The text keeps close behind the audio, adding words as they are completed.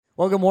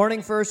Well, good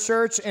morning, First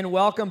Church, and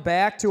welcome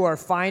back to our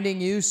Finding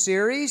You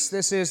series.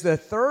 This is the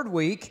third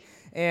week,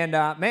 and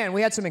man,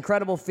 we had some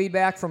incredible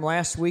feedback from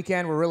last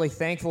weekend. We're really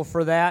thankful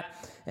for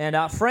that. And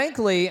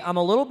frankly, I'm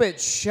a little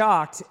bit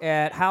shocked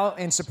at how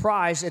and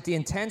surprised at the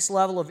intense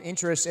level of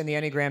interest in the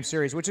Enneagram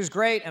series, which is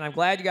great, and I'm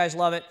glad you guys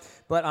love it.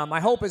 But my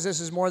hope is this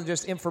is more than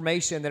just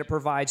information, that it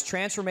provides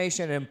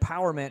transformation and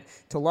empowerment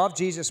to love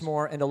Jesus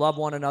more and to love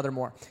one another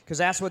more, because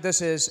that's what this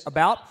is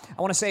about.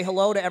 I want to say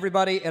hello to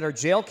everybody at our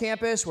jail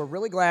campus. We're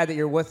really glad that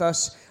you're with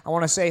us. I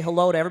want to say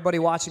hello to everybody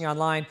watching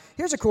online.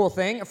 Here's a cool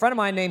thing. A friend of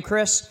mine named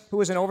Chris, who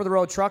was an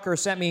over-the-road trucker,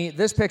 sent me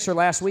this picture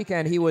last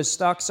weekend. He was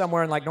stuck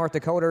somewhere in like North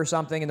Dakota or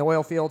something in the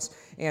oil fields,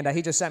 and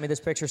he just sent me this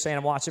picture saying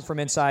I'm watching from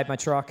inside my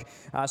truck.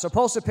 So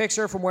post a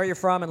picture from where you're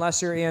from,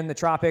 unless you're in the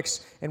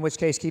tropics, in which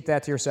case keep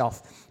that to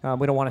yourself.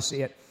 We don't want to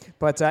see it.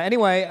 But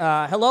anyway,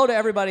 hello to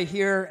everybody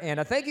here,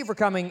 and thank you for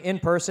coming in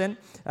person.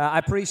 I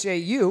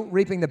appreciate you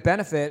reaping the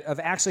benefit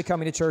of actually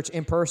coming to church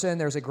in person.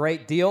 There's a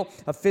great deal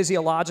of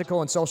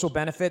physiological and social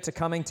benefit to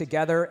coming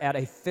together at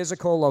a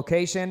physical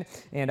location,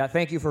 and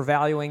thank you for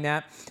valuing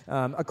that.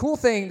 A cool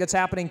thing that's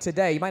happening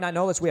today, you might not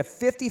know this, we have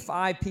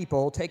 55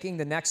 people taking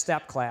the Next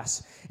Step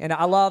class, and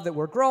I love that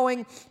we're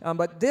growing,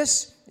 but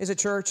this is a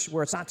church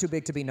where it's not too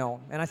big to be known.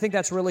 And I think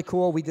that's really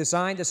cool. We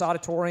designed this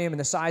auditorium and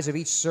the size of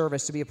each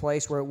service to be a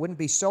place where it wouldn't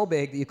be so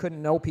big that you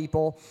couldn't know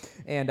people.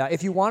 And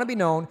if you want to be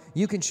known,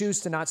 you can choose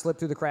to not slip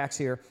through the cracks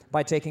here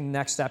by taking the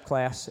Next Step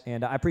class.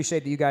 And I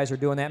appreciate that you guys are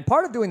doing that. And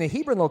part of doing the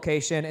Hebron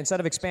location, instead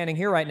of expanding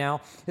here right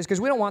now, is because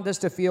we don't want this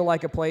to feel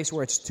like a place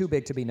where it's too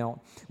big to be known.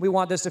 We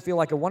want this to feel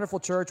like a wonderful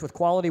church with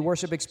quality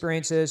worship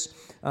experiences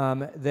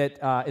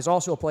that is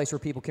also a place where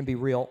people can be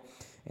real.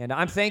 And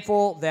I'm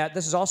thankful that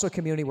this is also a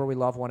community where we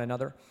love one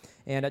another.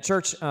 And at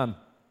church,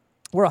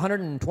 we're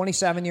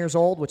 127 years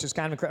old, which is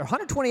kind of incredible.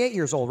 128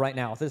 years old right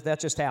now. That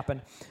just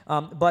happened.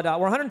 But we're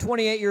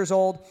 128 years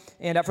old.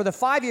 And for the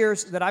 5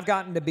 years that I've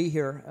gotten to be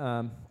here,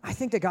 I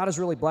think that God has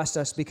really blessed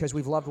us because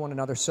we've loved one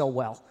another so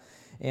well.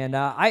 And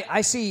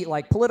I see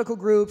like political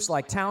groups,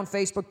 like town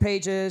Facebook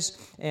pages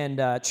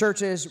and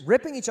churches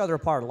ripping each other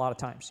apart a lot of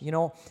times,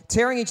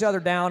 tearing each other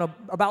down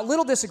about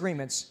little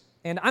disagreements.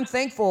 And I'm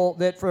thankful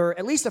that for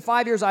at least the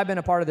 5 years I've been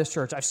a part of this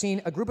church, I've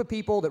seen a group of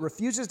people that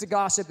refuses to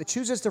gossip, that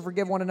chooses to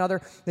forgive one another,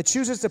 that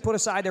chooses to put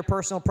aside their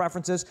personal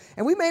preferences.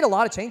 And we made a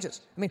lot of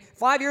changes. I mean,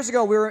 5 years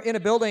ago, we were in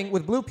a building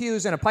with blue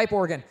pews and a pipe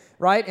organ,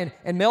 right? And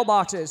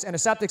mailboxes and a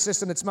septic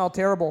system that smelled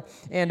terrible.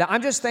 And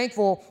I'm just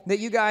thankful that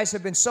you guys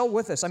have been so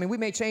with us. I mean, we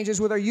made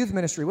changes with our youth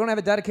ministry. We don't have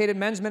a dedicated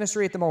men's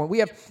ministry at the moment. We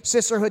have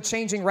sisterhood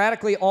changing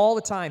radically all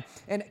the time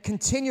and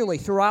continually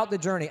throughout the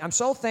journey. I'm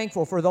so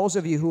thankful for those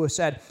of you who have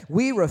said,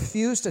 we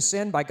refuse to sin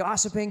by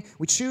gossiping.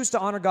 We choose to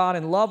honor God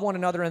and love one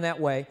another in that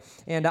way.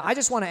 And I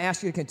just want to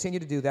ask you to continue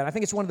to do that. I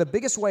think it's one of the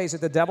biggest ways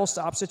that the devil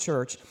stops a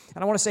church.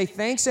 And I want to say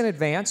thanks in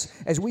advance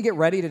as we get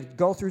ready to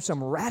go through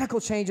some radical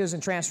changes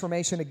and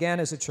transformation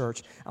again as a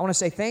church. I want to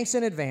say thanks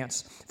in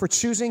advance for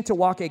choosing to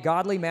walk a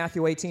godly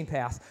Matthew 18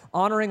 path,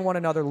 honoring one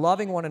another,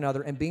 loving one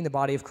another, and being the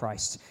body of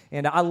Christ.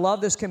 And I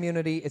love this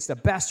community. It's the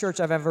best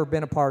church I've ever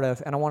been a part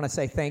of, and I want to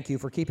say thank you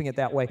for keeping it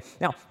that way.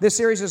 Now, this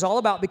series is all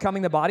about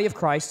becoming the body of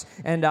Christ,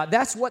 and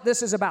that's what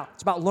this is about.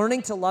 It's about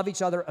learning to love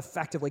each other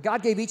effectively.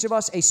 God gave each of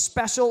us a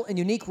special and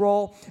unique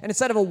role, and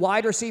instead of a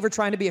wide receiver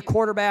trying to be a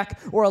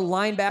quarterback or a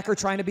linebacker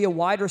trying to be a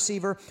wide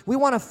receiver, we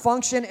want to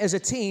function as a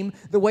team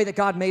the way that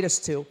God made us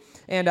to.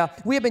 And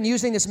we have been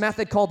using this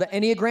method called the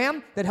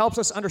Enneagram that helps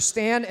us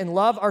understand and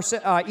love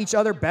each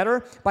other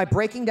better by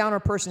breaking down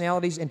our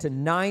personalities into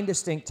 9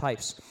 distinct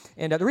types.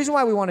 And the reason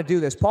why we want to do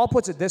this, Paul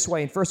puts it this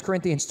way in 1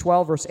 Corinthians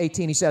 12, verse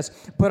 18. He says,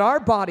 "But our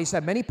bodies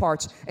have many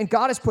parts, and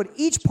God has put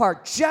each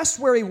part just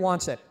where he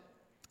wants it."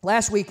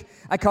 Last week,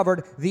 I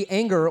covered the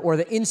anger or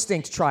the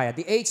instinct triad,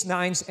 the 8s,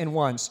 9s, and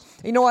 1s.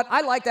 You know what?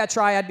 I like that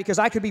triad because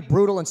I could be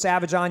brutal and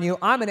savage on you.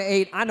 I'm an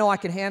 8. I know I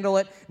can handle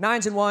it.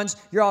 9s and 1s,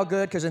 you're all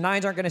good because the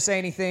 9s aren't going to say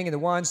anything, and the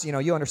 1s,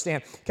 you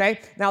understand. Okay?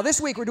 Now, this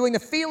week, we're doing the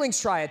feelings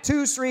triad,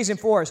 2s, 3s, and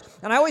 4s.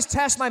 And I always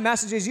test my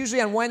messages,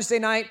 usually on Wednesday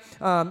night,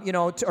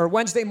 or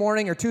Wednesday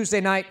morning or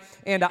Tuesday night.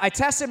 And I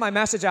tested my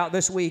message out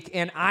this week,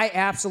 and I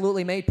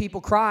absolutely made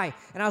people cry.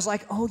 And I was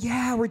like, oh,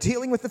 yeah, we're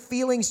dealing with the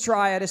feelings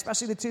triad,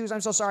 especially the 2s.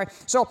 I'm so sorry.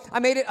 So I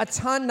made it a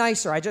ton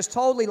nicer. I just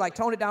totally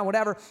toned it down,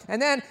 whatever.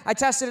 And then I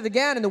tested it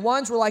again, and the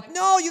 1s were like,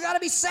 no, you got to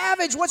be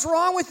savage. What's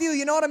wrong with you?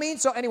 You know what I mean?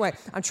 So anyway,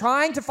 I'm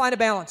trying to find a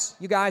balance,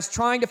 you guys,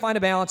 trying to find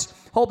a balance.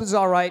 Hope this is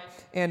all right.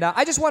 And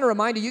I just want to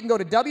remind you, you can go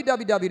to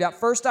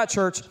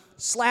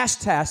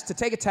www.first.church/test to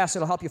take a test.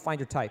 It'll help you find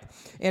your type.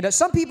 And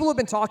some people have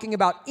been talking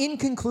about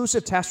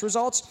inconclusive test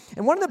results.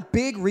 And one of the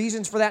big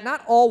reasons for that,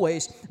 not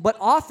always, but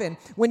often,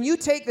 when you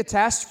take the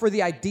test for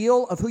the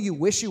ideal of who you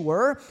wish you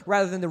were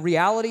rather than the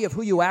reality of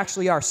who you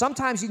actually are,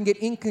 sometimes you can get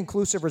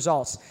inconclusive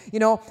results.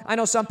 I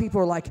know some people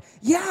are like,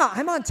 yeah,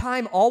 I'm on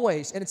time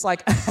always. And it's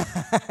like,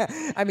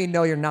 I mean,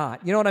 no, you're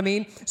not. You know what I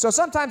mean? So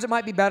sometimes it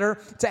might be better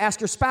to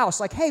ask your spouse,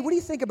 like, hey, what do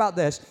you think about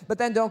this? But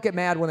then don't get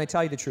mad when they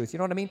tell you the truth. You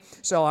know what I mean?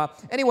 So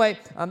anyway,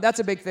 that's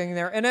a big thing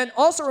there. And then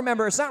also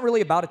remember, it's not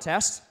really about a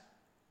test.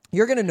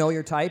 You're going to know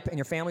your type, and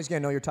your family's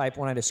going to know your type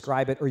when I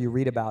describe it or you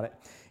read about it.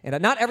 And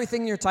not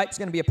everything in your type is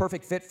going to be a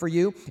perfect fit for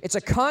you. It's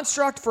a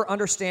construct for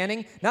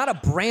understanding, not a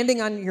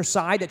branding on your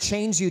side that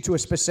chains you to a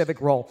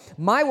specific role.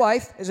 My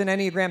wife is an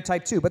Enneagram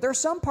Type 2, but there are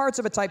some parts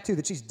of a Type 2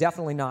 that she's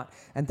definitely not.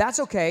 And that's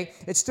okay.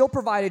 It's still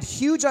provided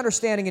huge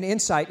understanding and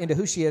insight into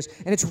who she is,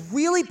 and it's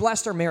really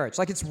blessed our marriage.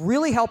 Like, it's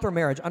really helped our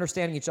marriage,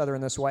 understanding each other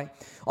in this way.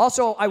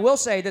 Also, I will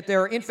say that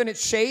there are infinite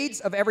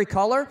shades of every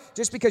color.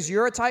 Just because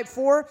you're a Type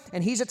 4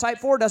 and he's a Type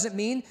 4 doesn't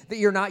mean that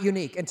you're not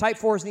unique. And Type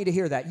 4s need to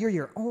hear that. You're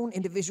your own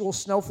individual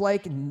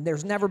snowflake, and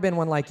there's never been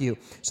one like you.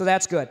 So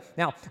that's good.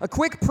 Now, a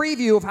quick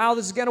preview of how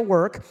this is going to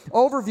work.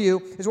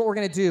 Overview is what we're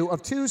going to do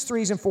of 2s,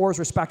 3s, and 4s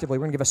respectively.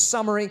 We're going to give a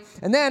summary,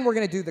 and then we're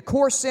going to do the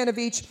core sin of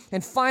each,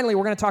 and finally,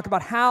 we're going to talk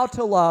about how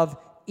to love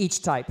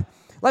each type.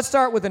 Let's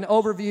start with an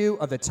overview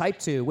of the Type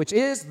 2, which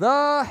is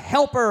the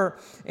helper.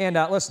 And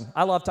listen,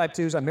 I love Type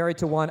 2s. I'm married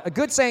to one. A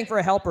good saying for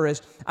a helper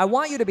is, I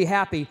want you to be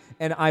happy,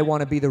 and I want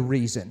to be the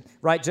reason,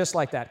 right? Just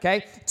like that,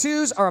 okay?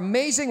 2s are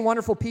amazing,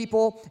 wonderful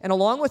people, and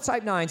along with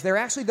Type 9s, they're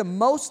actually the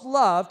most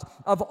loved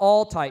of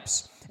all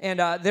types. And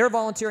they're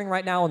volunteering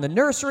right now in the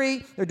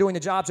nursery. They're doing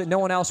the jobs that no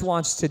one else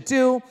wants to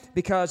do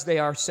because they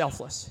are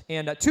selfless.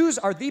 And 2s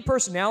are the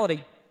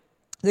personality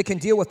that can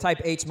deal with Type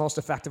 8s most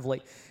effectively.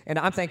 And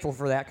I'm thankful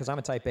for that because I'm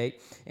a Type 8.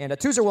 And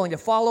 2s are willing to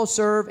follow,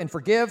 serve, and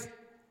forgive.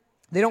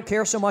 They don't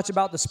care so much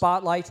about the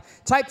spotlight.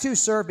 Type 2s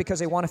serve because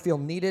they want to feel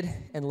needed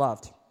and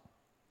loved.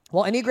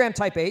 While Enneagram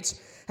Type 8s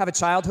have a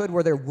childhood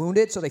where they're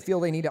wounded, so they feel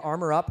they need to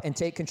armor up and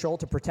take control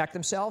to protect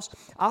themselves,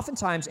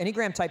 oftentimes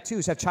Enneagram Type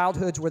 2s have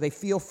childhoods where they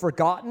feel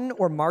forgotten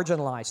or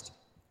marginalized.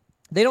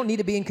 They don't need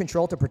to be in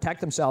control to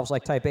protect themselves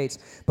like Type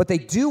 8s, but they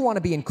do want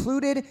to be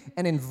included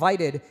and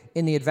invited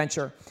in the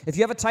adventure. If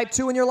you have a Type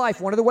 2 in your life,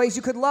 one of the ways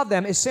you could love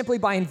them is simply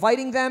by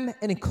inviting them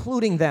and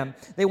including them.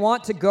 They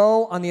want to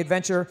go on the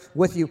adventure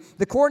with you.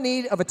 The core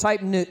need of a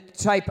Type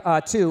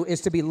 2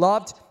 is to be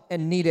loved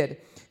and needed.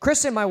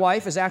 Kristen, my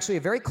wife, is actually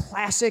a very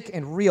classic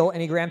and real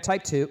Enneagram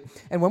Type 2.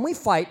 And when we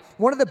fight,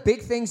 one of the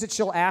big things that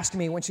she'll ask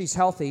me when she's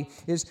healthy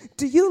is,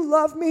 do you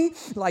love me?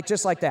 Like,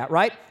 just like that,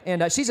 right?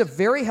 And she's a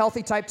very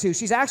healthy Type 2.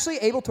 She's actually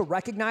able to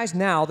recognize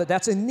now that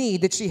that's a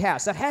need that she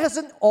has. That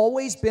hasn't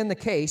always been the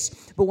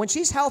case, but when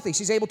she's healthy,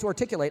 she's able to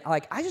articulate,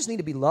 like, I just need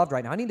to be loved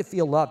right now. I need to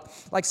feel loved.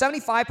 Like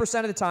 75%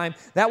 of the time,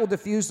 that will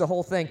diffuse the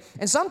whole thing.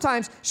 And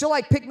sometimes she'll,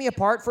 like, pick me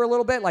apart for a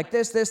little bit, like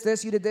this,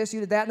 you did this, you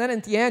did that. And then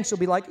at the end, she'll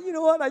be like, you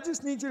know what? I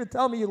just need you to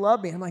tell me you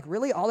love me. And I'm like,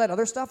 really? All that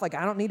other stuff, like,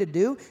 I don't need to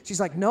do? She's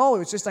like, no,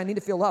 it's just I need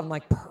to feel loved. I'm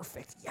like,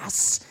 perfect,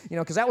 yes. You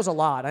know, because that was a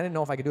lot. I didn't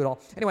know if I could do it all.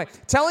 Anyway,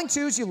 telling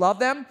 2s you love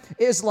them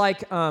is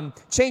like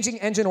changing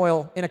engine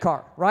oil in a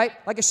car, right?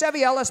 Like a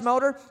Chevy LS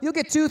motor, you'll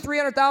get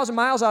 300,000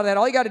 miles out of that.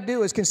 All you got to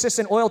do is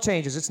consistent oil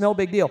changes. It's no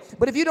big deal.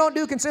 But if you don't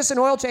do consistent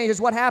oil changes,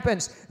 what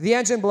happens? The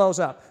engine blows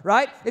up,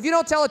 right? If you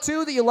don't tell a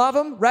 2 that you love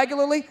them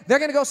regularly, they're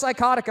going to go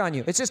psychotic on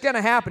you. It's just going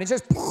to happen. It's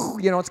just,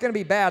 you know, it's going to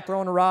be bad,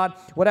 throwing a rod,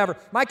 whatever.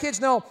 My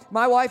kids know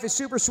my wife is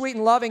super sweet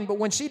and loving, but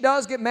when she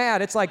does get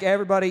mad, it's like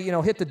everybody, you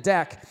know, hit the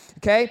deck,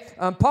 okay?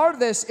 Part of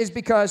this is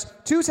because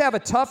 2s have a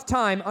tough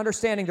time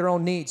understanding their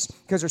own needs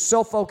because they're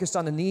so focused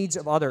on the needs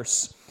of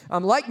others.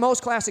 Like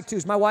most classic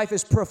 2s, my wife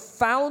is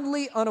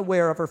profoundly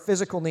unaware of her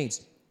physical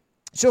needs.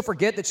 She'll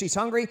forget that she's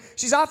hungry.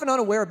 She's often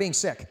unaware of being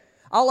sick.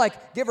 I'll,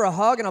 like, give her a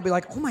hug, and I'll be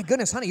like, oh, my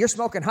goodness, honey, you're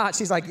smoking hot.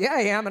 She's like, yeah,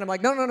 I am. And I'm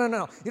like, no. You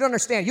don't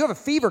understand. You have a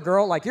fever,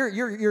 girl. Like,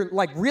 you're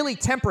like, really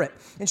temperate.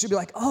 And she'll be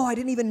like, oh, I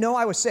didn't even know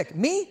I was sick.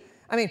 Me?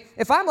 I mean,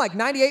 if I'm like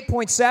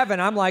 98.7,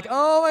 I'm like,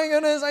 oh my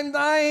goodness, I'm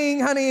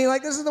dying, honey.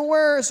 Like, this is the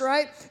worst,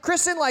 right?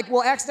 Kristen, like,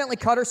 will accidentally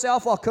cut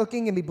herself while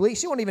cooking and be bleeding.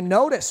 She won't even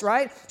notice,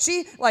 right?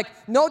 She, like,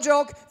 no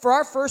joke, for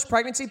our first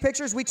pregnancy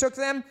pictures, we took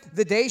them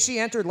the day she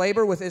entered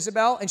labor with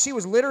Isabel, and she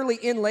was literally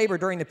in labor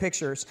during the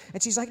pictures.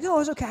 And she's like, no, it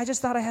was okay. I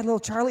just thought I had a little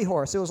Charlie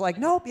horse. It was like,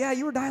 nope, yeah,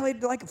 you were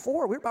dilated to like a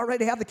 4. We were about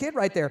ready to have the kid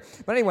right there.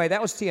 But anyway, that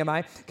was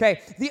TMI.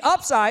 Okay, the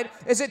upside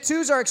is that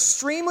 2s are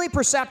extremely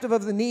perceptive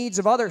of the needs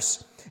of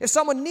others. If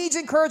someone needs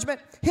encouragement,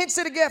 hints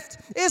at a gift,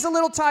 is a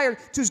little tired,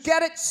 2s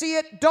get it, see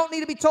it, don't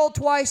need to be told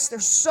twice. They're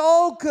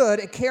so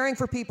good at caring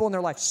for people in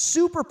their life,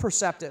 super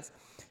perceptive.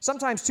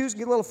 Sometimes 2s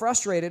get a little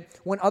frustrated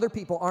when other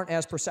people aren't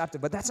as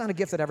perceptive, but that's not a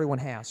gift that everyone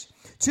has.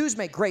 2s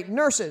make great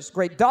nurses,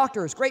 great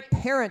doctors, great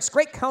parents,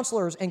 great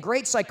counselors, and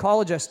great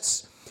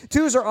psychologists.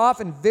 2s are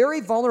often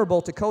very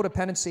vulnerable to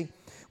codependency,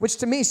 which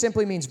to me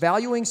simply means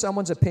valuing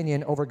someone's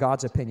opinion over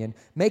God's opinion,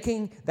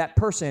 making that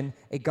person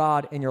a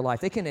God in your life.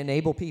 They can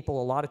enable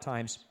people a lot of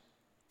times.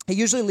 It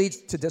usually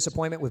leads to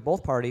disappointment with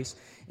both parties.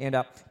 And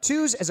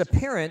 2s, as a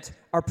parent,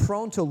 are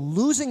prone to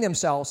losing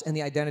themselves in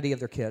the identity of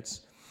their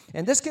kids.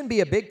 And this can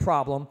be a big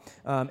problem,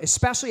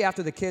 especially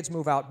after the kids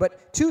move out.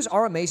 But 2s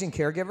are amazing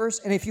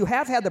caregivers. And if you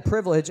have had the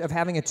privilege of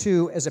having a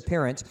 2 as a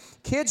parent,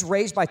 kids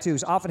raised by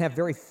 2s often have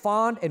very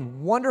fond and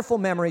wonderful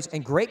memories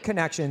and great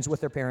connections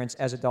with their parents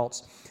as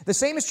adults. The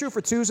same is true for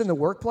 2s in the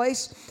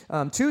workplace.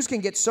 2s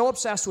can get so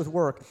obsessed with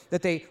work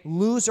that they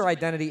lose their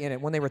identity in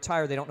it. When they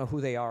retire, they don't know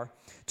who they are.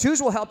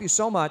 2s will help you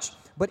so much,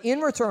 but in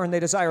return, they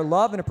desire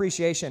love and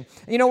appreciation.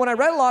 And, you know, when I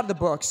read a lot of the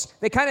books,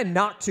 they kind of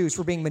knocked 2s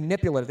for being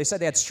manipulative. They said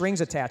they had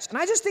strings attached. And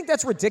I just think think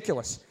that's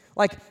ridiculous.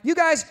 Like, you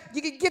guys,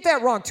 you can get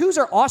that wrong. 2s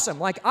are awesome.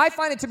 Like, I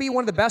find it to be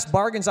one of the best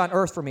bargains on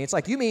earth for me. It's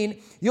like, you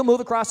mean you'll move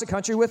across the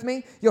country with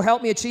me? You'll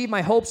help me achieve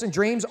my hopes and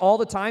dreams all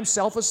the time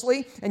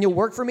selflessly, and you'll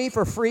work for me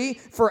for free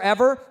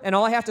forever, and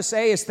all I have to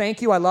say is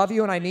thank you, I love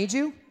you, and I need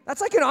you?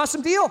 That's like an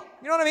awesome deal.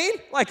 You know what I mean?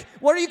 Like,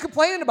 what are you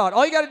complaining about?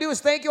 All you got to do is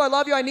thank you, I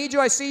love you, I need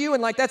you, I see you,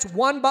 and like that's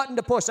one button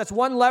to push. That's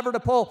one lever to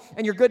pull,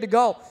 and you're good to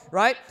go,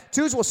 right?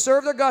 2s will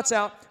serve their guts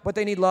out, but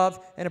they need love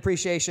and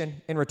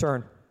appreciation in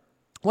return.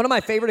 One of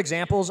my favorite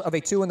examples of a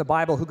 2 in the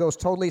Bible who goes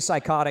totally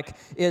psychotic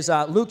is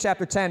Luke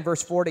chapter 10,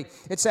 verse 40.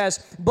 It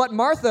says, "But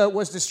Martha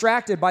was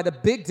distracted by the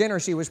big dinner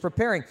she was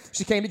preparing.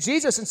 She came to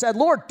Jesus and said,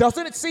 'Lord,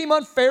 doesn't it seem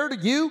unfair to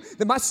you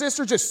that my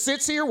sister just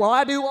sits here while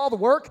I do all the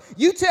work?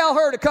 You tell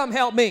her to come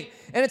help me.'"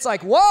 And it's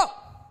like, whoa,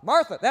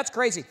 Martha, that's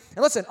crazy.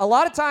 And listen, a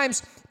lot of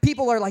times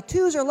people are like,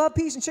 2s are love,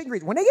 peace, and chicken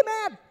grease. When they get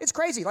mad, it's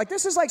crazy. Like,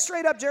 this is like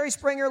straight up Jerry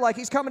Springer, like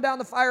he's coming down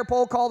the fire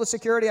pole, call the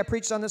security. I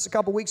preached on this a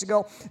couple weeks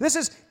ago. This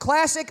is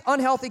classic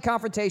unhealthy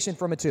confrontation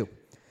from a 2.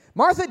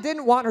 Martha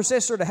didn't want her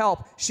sister to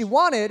help. She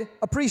wanted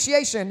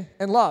appreciation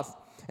and love.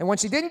 And when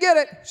she didn't get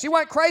it, she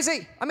went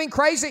crazy. I mean,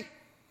 crazy.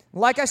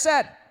 Like I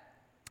said,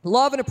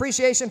 love and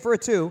appreciation for a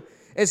 2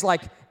 is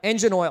like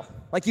engine oil.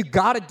 Like, you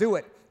got to do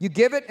it. You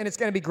give it, and it's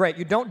going to be great.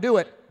 You don't do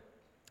it,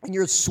 and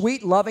your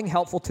sweet, loving,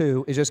 helpful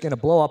 2 is just going to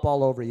blow up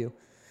all over you.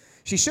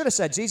 She should have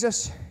said,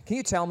 "Jesus, can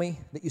you tell me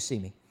that you see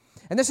me?"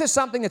 And this is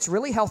something that's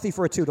really healthy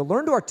for a 2, to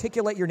learn to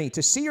articulate your need,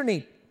 to see your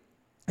need.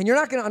 And you're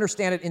not going to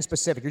understand it in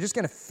specific. You're just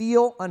going to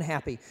feel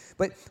unhappy.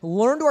 But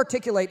learn to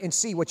articulate and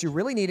see what you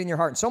really need in your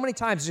heart. And so many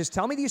times, just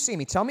tell me that you see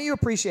me. Tell me you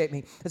appreciate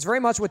me. It's very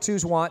much what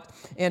 2s want.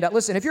 And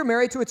listen, if you're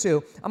married to a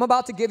 2, I'm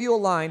about to give you a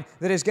line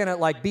that is going to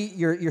like be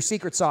your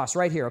secret sauce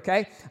right here,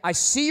 okay? I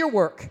see your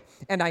work,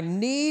 and I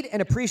need and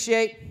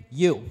appreciate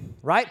you,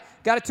 right?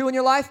 Got a 2 in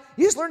your life?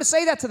 You just learn to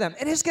say that to them.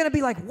 And it's going to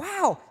be like,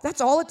 wow, that's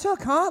all it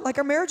took, huh? Like,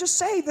 our marriage is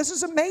saved. This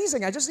is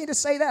amazing. I just need to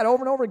say that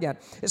over and over again.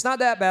 It's not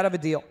that bad of a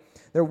deal.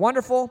 They're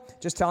wonderful.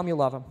 Just tell them you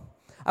love them.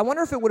 I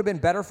wonder if it would have been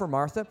better for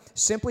Martha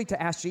simply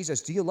to ask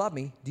Jesus, do you love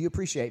me? Do you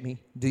appreciate me?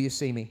 Do you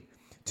see me?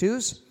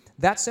 2s,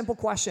 that simple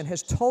question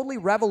has totally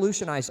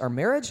revolutionized our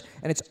marriage,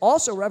 and it's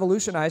also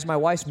revolutionized my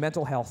wife's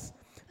mental health.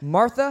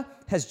 Martha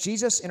has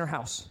Jesus in her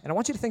house, and I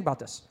want you to think about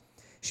this.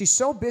 She's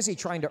so busy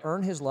trying to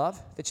earn his love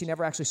that she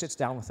never actually sits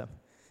down with him.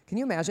 Can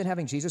you imagine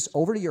having Jesus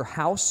over to your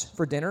house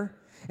for dinner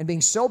and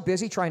being so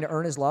busy trying to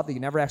earn his love that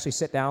you never actually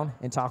sit down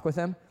and talk with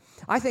him?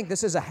 I think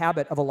this is a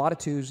habit of a lot of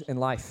 2s in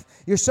life.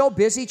 You're so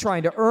busy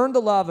trying to earn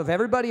the love of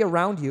everybody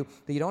around you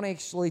that you don't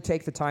actually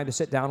take the time to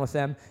sit down with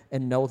them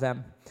and know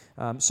them.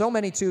 So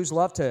many 2s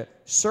love to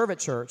serve at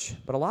church,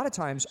 but a lot of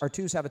times our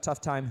 2s have a tough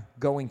time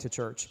going to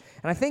church.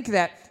 And I think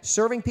that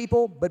serving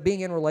people but being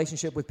in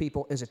relationship with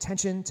people is a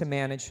tension to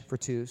manage for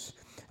 2s.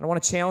 And I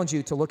want to challenge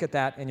you to look at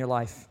that in your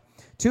life.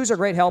 2s are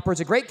great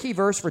helpers. A great key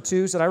verse for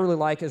 2s that I really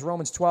like is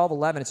Romans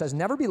 12:11. It says,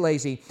 "Never be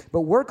lazy,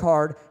 but work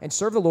hard and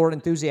serve the Lord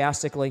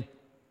enthusiastically."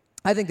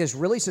 I think this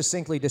really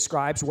succinctly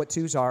describes what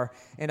 2s are.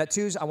 And at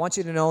 2s, I want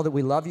you to know that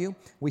we love you,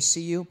 we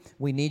see you,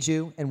 we need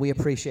you, and we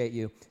appreciate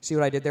you. See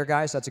what I did there,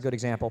 guys? That's a good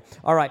example.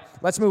 All right,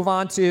 let's move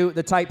on to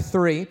the type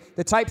 3.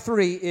 The type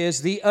 3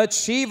 is the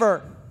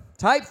achiever.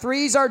 Type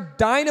 3s are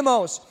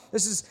dynamos.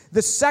 This is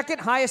the second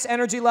highest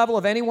energy level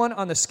of anyone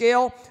on the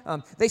scale.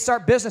 They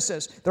start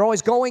businesses. They're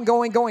always going.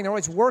 They're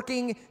always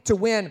working to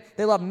win.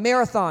 They love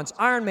marathons,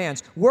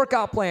 Ironmans,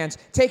 workout plans,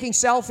 taking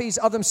selfies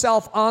of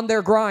themselves on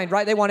their grind,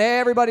 right? They want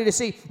everybody to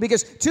see,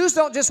 because 2s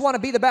don't just want to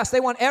be the best.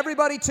 They want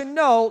everybody to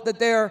know that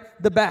they're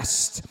the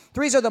best.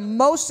 3s are the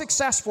most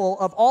successful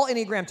of all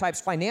Enneagram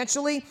types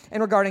financially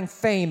and regarding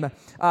fame.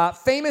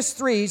 Famous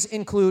 3s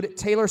include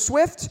Taylor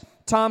Swift,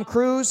 Tom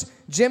Cruise,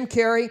 Jim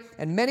Carrey,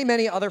 and many,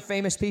 many other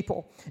famous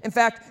people. In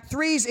fact,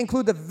 3s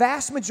include the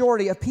vast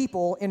majority of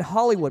people in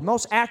Hollywood.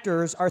 Most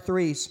actors are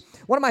 3s.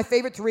 One of my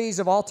favorite 3s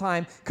of all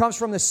time comes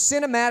from the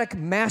cinematic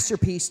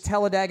masterpiece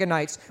Talladega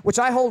Nights, which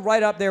I hold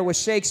right up there with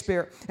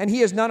Shakespeare, and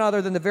he is none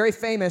other than the very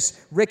famous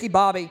Ricky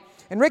Bobby.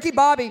 And Ricky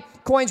Bobby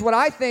coins what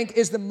I think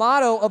is the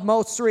motto of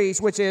most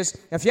 3s, which is,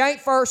 if you ain't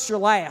first, you're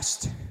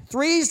last.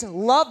 3s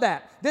love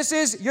that. This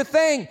is your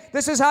thing.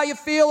 This is how you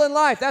feel in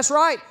life. That's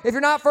right. If you're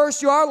not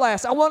first, you are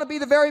last. I want to be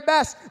the very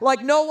best,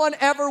 like no one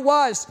ever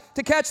was.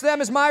 To catch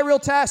them is my real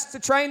test. To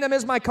train them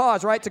is my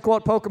cause, right? To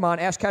quote Pokemon,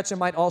 Ash Ketchum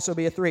might also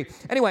be a 3.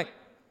 Anyway,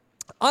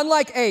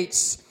 unlike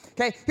 8s,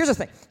 okay, here's the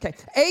thing. Okay,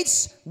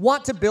 8s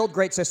want to build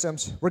great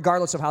systems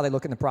regardless of how they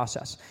look in the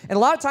process. And a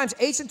lot of times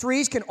 8s and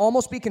 3s can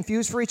almost be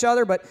confused for each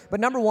other, but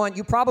number one,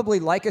 you probably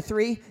like a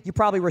 3. You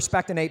probably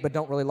respect an 8 but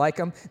don't really like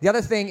them. The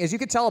other thing is you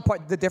can tell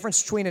apart the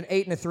difference between an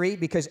 8 and a 3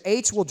 because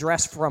 8s will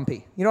dress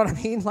frumpy. You know what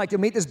I mean? Like, you'll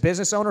meet this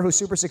business owner who's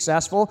super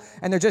successful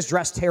and they're just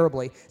dressed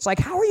terribly. It's like,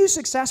 how are you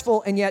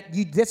successful and yet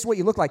that's what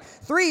you look like?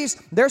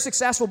 3s, they're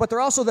successful, but they're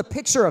also the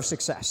picture of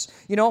success.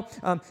 You know,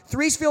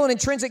 3s feel an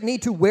intrinsic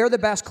need to wear the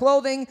best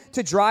clothing,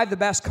 to drive the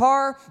best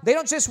car. They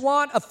don't just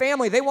want a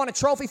family, they want a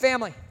trophy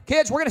family.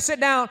 kids, we're going to sit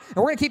down and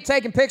we're going to keep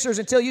taking pictures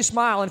until you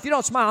smile. And if you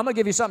don't smile, I'm going to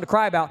give you something to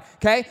cry about,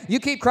 okay? You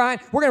keep crying.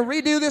 We're going to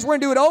redo this. We're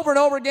going to do it over and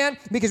over again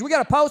because we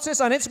got to post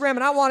this on Instagram,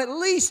 and I want at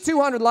least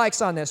 200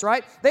 likes on this,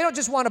 right? They don't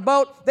just want a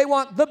boat. They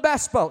want the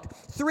best boat.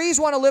 Threes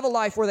want to live a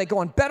life where they go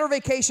on better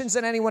vacations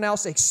than anyone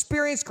else. They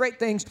experience great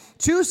things.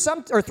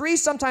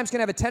 Threes sometimes can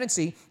have a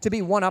tendency to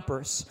be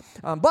one-uppers.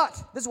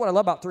 But this is what I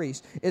love about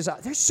threes is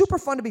they're super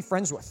fun to be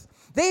friends with.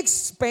 They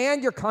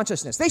expand your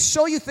consciousness. They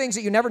show you things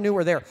that you never knew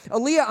were there.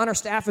 Aaliyah on our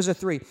staff is a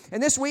 3.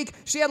 And this week,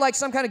 she had like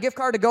some kind of gift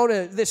card to go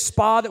to this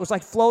spa that was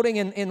like floating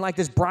in like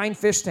this brine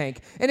fish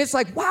tank. And it's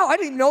like, wow, I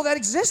didn't even know that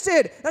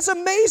existed. That's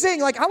amazing.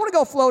 Like, I want to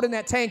go float in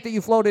that tank that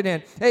you floated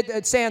in.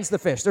 It sans the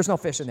fish. There's no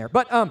fish in there.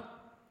 But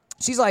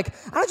she's like,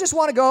 I don't just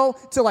want to go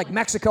to like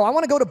Mexico. I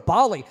want to go to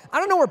Bali. I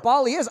don't know where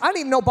Bali is. I didn't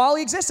even know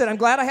Bali existed. I'm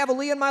glad I have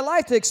Aaliyah in my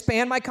life to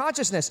expand my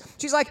consciousness.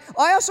 She's like,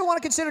 I also want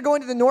to consider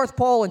going to the North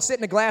Pole and sit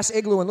in a glass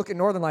igloo and look at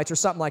northern lights or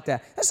something like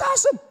that. That's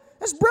awesome.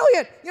 That's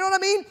brilliant. You know what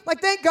I mean?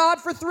 Like, thank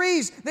God for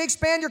threes. They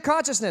expand your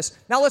consciousness.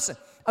 Now listen,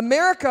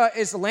 America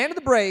is the land of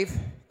the brave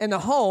and the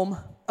home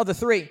of the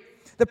 3.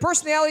 The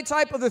personality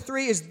type of the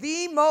 3 is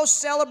the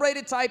most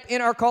celebrated type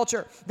in our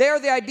culture. They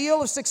are the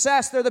ideal of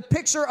success. They're the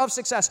picture of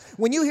success.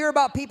 When you hear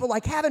about people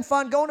like having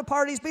fun, going to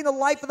parties, being the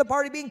life of the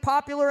party, being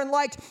popular and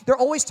liked, they're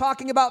always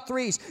talking about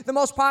 3s. The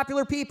most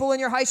popular people in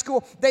your high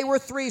school, they were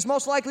 3s.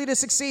 Most likely to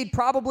succeed,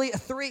 probably a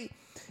 3.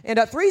 And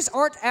 3s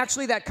aren't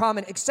actually that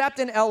common, except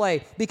in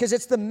L.A., because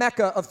it's the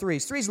mecca of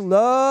 3s. 3s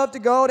love to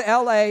go to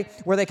L.A.,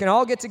 where they can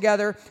all get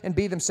together and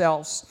be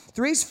themselves.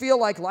 3s feel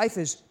like life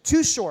is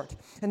too short,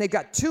 and they've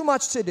got too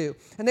much to do,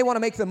 and they want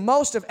to make the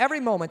most of every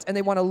moment, and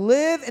they want to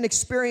live and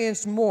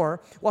experience more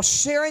while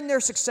sharing their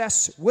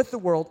success with the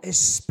world,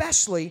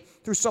 especially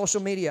through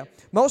social media.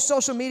 Most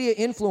social media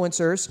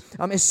influencers,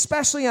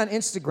 especially on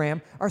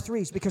Instagram, are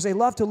 3s because they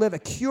love to live a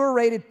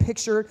curated,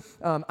 pictured,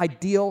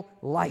 ideal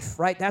life,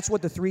 right? That's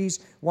what the 3s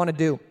want to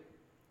do.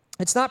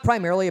 It's not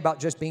primarily about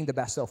just being the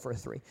best, though, for a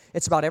 3.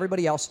 It's about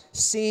everybody else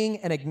seeing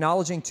and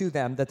acknowledging to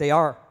them that they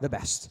are the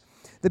best.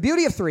 The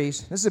beauty of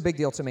 3s, this is a big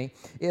deal to me,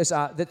 is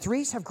that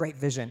 3s have great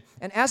vision.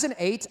 And as an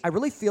 8, I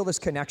really feel this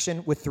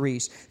connection with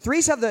 3s.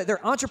 3s have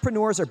they're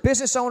entrepreneurs, they're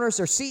business owners,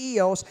 they're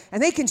CEOs, and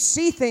they can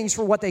see things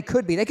for what they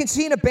could be. They can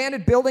see an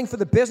abandoned building for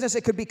the business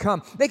it could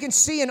become. They can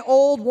see an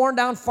old,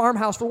 worn-down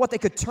farmhouse for what they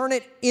could turn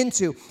it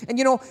into. And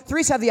you know,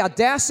 3s have the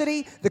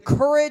audacity, the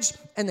courage,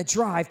 and the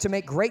drive to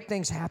make great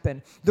things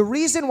happen. The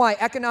reason why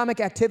economic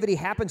activity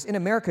happens in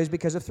America is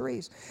because of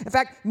 3s. In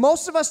fact,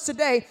 most of us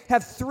today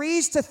have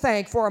 3s to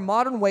thank for our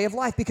modern way of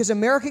life, because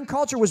American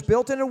culture was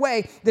built in a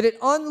way that it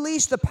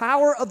unleashed the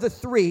power of the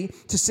 3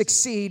 to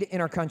succeed in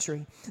our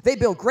country. They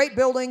build great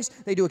buildings,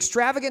 they do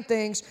extravagant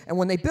things, and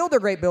when they build their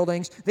great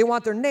buildings, they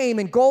want their name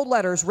in gold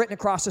letters written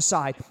across the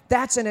side.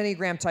 That's an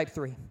Enneagram Type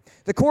 3.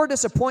 The core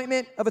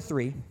disappointment of a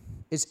 3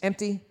 is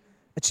empty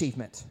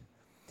achievement.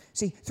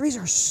 See, 3s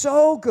are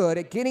so good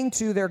at getting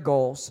to their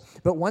goals,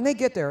 but when they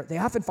get there, they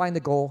often find the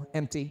goal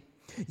empty.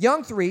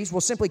 Young 3s will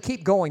simply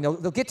keep going.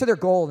 They'll get to their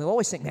goal, and they'll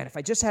always think, man, if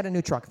I just had a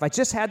new truck, if I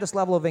just had this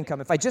level of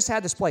income, if I just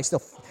had this place,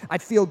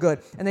 I'd feel good.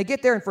 And they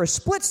get there, and for a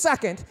split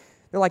second,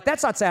 they're like,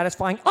 that's not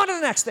satisfying. On to the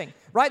next thing,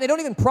 right? They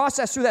don't even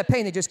process through that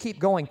pain. They just keep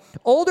going.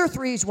 Older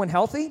 3s, when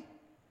healthy,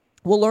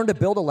 will learn to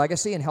build a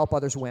legacy and help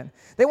others win.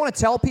 They want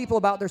to tell people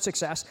about their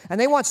success,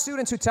 and they want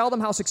students who tell them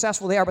how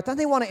successful they are, but then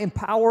they want to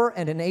empower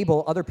and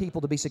enable other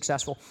people to be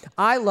successful.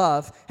 I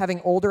love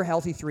having older,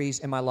 healthy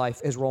 3s in my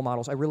life as role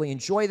models. I really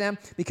enjoy them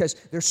because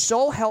they're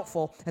so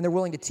helpful, and they're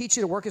willing to teach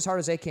you to work as hard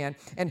as they can.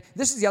 And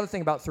this is the other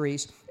thing about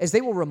 3s, is they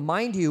will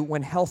remind you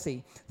when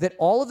healthy that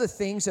all of the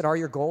things that are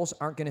your goals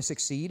aren't going to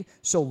succeed,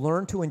 so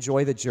learn to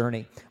enjoy the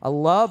journey. I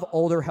love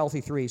older,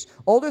 healthy 3s.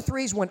 Older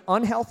 3s, when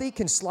unhealthy,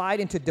 can slide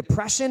into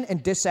depression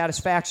and dissatisfaction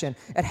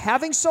at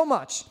having so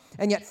much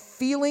and yet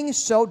feeling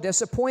so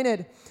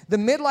disappointed. The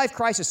midlife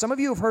crisis, some of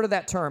you have heard of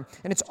that term,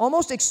 and it's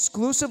almost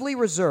exclusively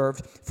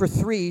reserved for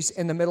 3s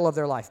in the middle of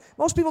their life.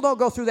 Most people don't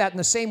go through that in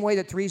the same way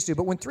that 3s do,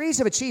 but when 3s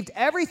have achieved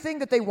everything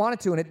that they wanted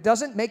to and it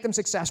doesn't make them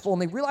successful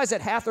and they realize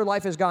that half their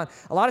life is gone,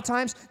 a lot of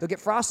times they'll get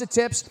frosted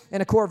tips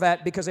and a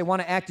Corvette because they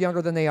want to act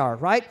younger than they are,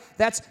 right?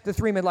 That's the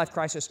 3 midlife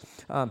crisis.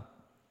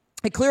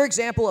 A clear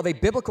example of a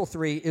biblical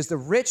 3 is the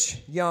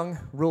rich young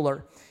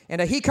ruler.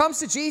 And he comes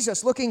to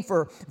Jesus looking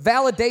for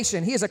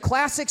validation. He is a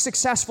classic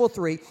successful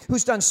 3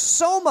 who's done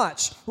so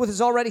much with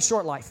his already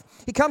short life.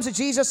 He comes to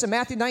Jesus in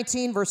Matthew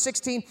 19, verse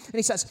 16, and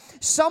he says,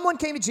 someone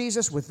came to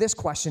Jesus with this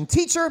question,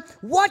 "Teacher,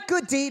 what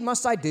good deed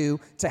must I do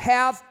to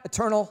have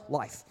eternal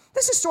life?"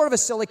 This is sort of a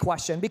silly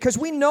question because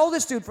we know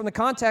this dude from the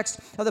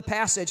context of the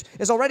passage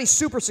is already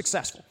super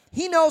successful.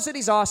 He knows that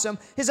he's awesome.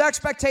 His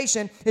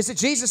expectation is that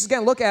Jesus is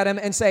going to look at him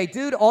and say,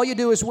 dude, all you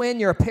do is win.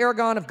 You're a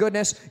paragon of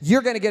goodness.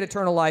 You're going to get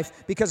eternal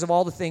life because of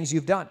all the things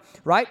you've done,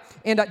 right?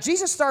 And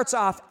Jesus starts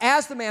off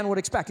as the man would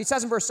expect. He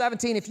says in verse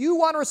 17, if you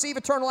want to receive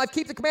eternal life,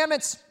 keep the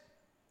commandments.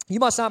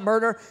 You must not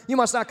murder. You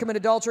must not commit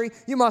adultery.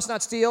 You must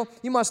not steal.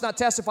 You must not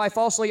testify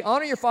falsely.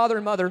 Honor your father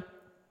and mother.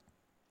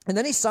 And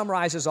then he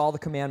summarizes all the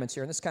commandments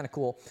here, and this is kind of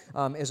cool,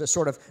 is a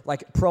sort of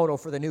like proto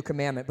for the new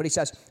commandment. But he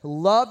says,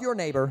 love your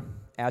neighbor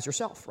as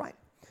yourself, right?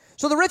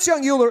 So the rich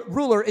young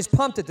ruler is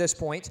pumped at this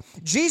point.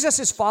 Jesus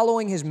is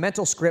following his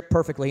mental script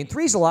perfectly. And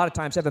threes a lot of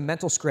times have a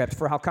mental script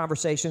for how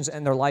conversations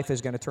and their life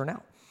is going to turn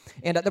out.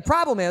 And the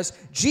problem is,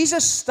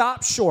 Jesus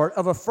stopped short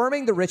of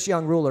affirming the rich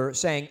young ruler,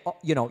 saying, oh,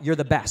 you're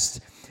the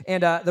best.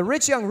 And the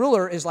rich young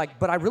ruler is like,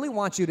 but I really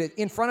want you to,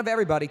 in front of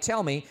everybody,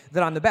 tell me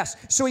that I'm the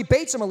best. So he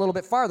baits him a little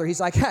bit farther. He's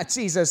like,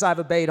 Jesus, I've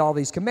obeyed all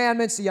these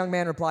commandments. The young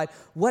man replied,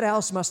 what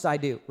else must I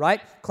do,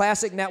 right?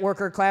 Classic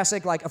networker,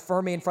 classic like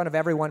affirm me in front of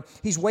everyone.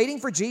 He's waiting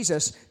for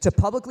Jesus to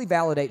publicly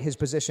validate his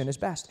position as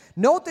best.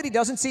 Note that he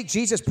doesn't seek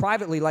Jesus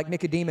privately like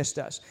Nicodemus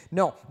does.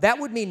 No, that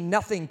would mean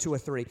nothing to a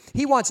three.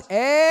 He wants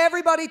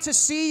everybody to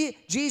see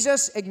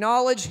Jesus,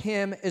 acknowledge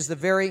him as the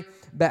very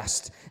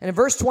best. And in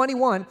verse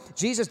 21,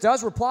 Jesus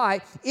does reply,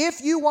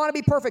 if you want to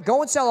be perfect,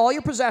 go and sell all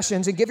your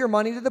possessions and give your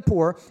money to the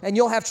poor, and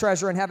you'll have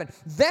treasure in heaven.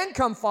 Then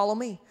come follow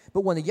me.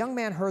 But when the young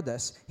man heard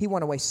this, he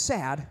went away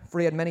sad, for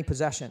he had many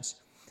possessions.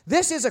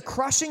 This is a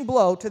crushing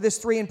blow to this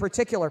three in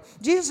particular.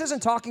 Jesus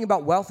isn't talking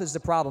about wealth as the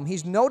problem.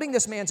 He's noting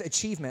this man's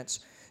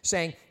achievements,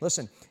 saying,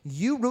 listen,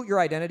 you root your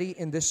identity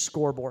in this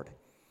scoreboard.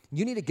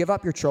 You need to give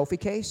up your trophy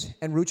case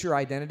and root your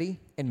identity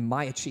in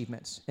my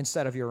achievements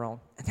instead of your own.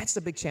 And that's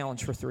the big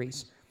challenge for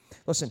threes.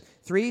 Listen,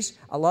 threes,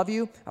 I love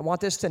you. I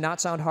want this to not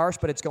sound harsh,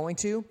 but it's going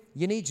to.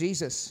 You need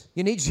Jesus.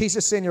 You need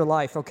Jesus in your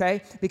life,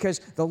 okay? Because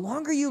the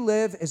longer you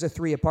live as a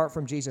three apart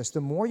from Jesus,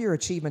 the more your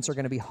achievements are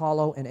going to be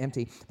hollow and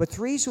empty. But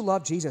threes who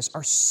love Jesus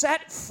are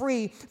set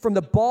free from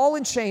the ball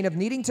and chain of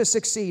needing to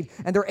succeed,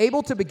 and they're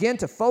able to begin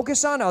to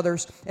focus on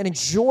others and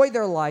enjoy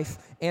their life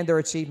and their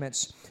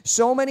achievements.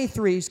 So many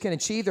threes can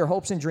achieve their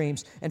hopes and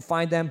dreams and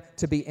find them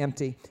to be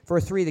empty. For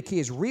a three, the key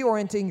is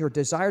reorienting your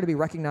desire to be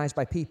recognized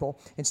by people,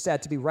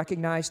 instead to be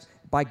recognized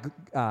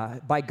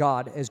by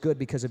God as good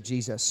because of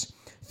Jesus.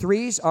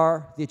 Threes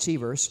are the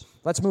achievers.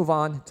 Let's move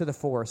on to the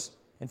fours.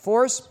 And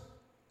fours,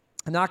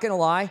 I'm not going to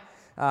lie,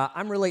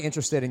 I'm really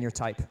interested in your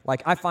type.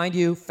 Like, I find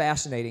you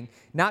fascinating.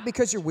 Not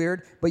because you're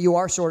weird, but you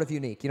are sort of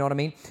unique. You know what I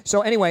mean?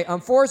 So anyway,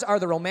 fours are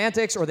the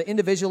romantics or the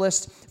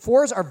individualists.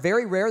 Fours are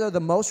very rare. They're the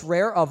most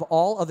rare of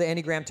all of the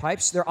Enneagram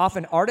types. They're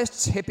often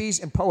artists,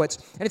 hippies, and poets.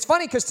 And it's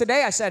funny because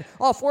today I said,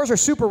 oh, fours are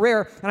super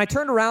rare. And I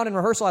turned around in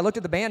rehearsal, I looked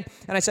at the band,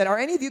 and I said, are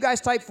any of you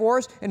guys type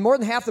fours? And more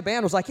than half the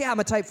band was like, yeah, I'm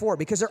a type four,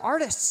 because they're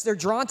artists. They're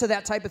drawn to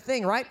that type of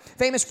thing, right?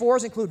 Famous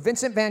fours include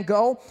Vincent van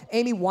Gogh,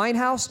 Amy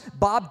Winehouse,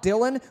 Bob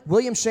Dylan,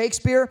 William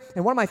Shakespeare,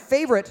 and one of my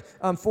favorite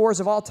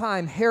fours of all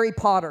time, Harry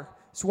Potter.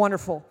 It's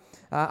wonderful.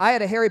 I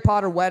had a Harry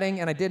Potter wedding,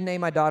 and I did name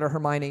my daughter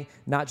Hermione.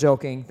 Not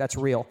joking. That's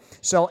real.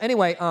 So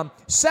anyway,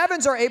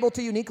 sevens are able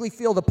to uniquely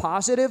feel the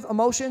positive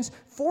emotions.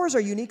 Fours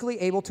are uniquely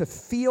able to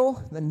feel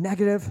the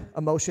negative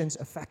emotions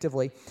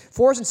effectively.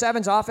 Fours and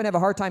sevens often have a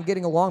hard time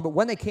getting along, but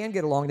when they can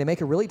get along, they make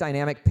a really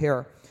dynamic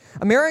pair.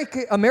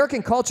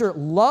 American culture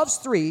loves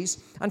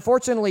threes.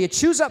 Unfortunately, it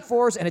chews up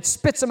fours, and it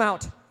spits them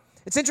out.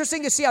 It's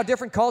interesting to see how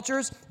different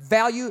cultures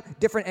value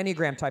different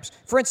Enneagram types.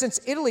 For instance,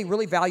 Italy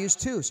really values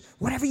twos.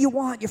 Whatever you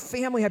want, your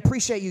family, I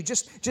appreciate you.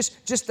 Just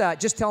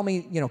tell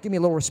me, give me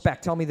a little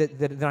respect. Tell me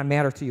that I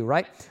matter to you,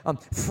 right?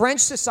 French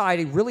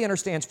society really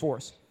understands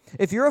fours.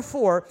 If you're a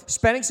four,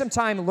 spending some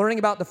time learning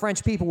about the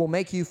French people will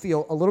make you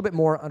feel a little bit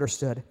more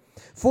understood.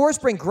 Fours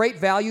bring great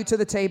value to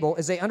the table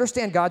as they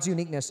understand God's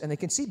uniqueness, and they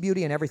can see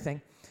beauty in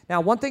everything. Now,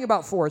 one thing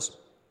about fours,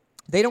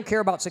 they don't care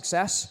about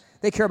success.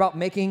 They care about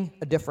making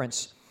a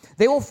difference.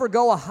 They will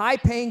forgo a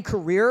high-paying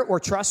career or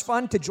trust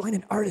fund to join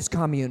an artist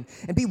commune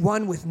and be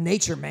one with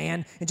nature,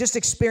 man, and just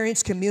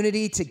experience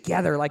community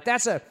together. Like,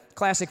 that's a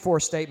classic four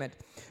statement.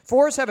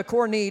 Fours have a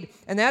core need,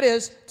 and that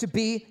is to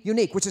be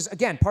unique, which is,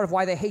 again, part of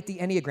why they hate the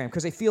Enneagram,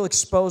 because they feel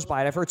exposed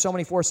by it. I've heard so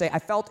many fours say, I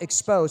felt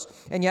exposed,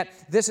 and yet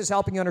this is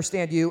helping you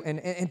understand you,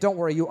 and don't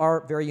worry, you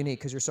are very unique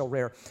because you're so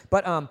rare.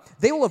 But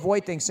they will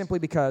avoid things simply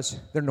because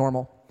they're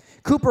normal.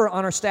 Cooper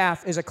on our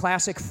staff is a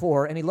classic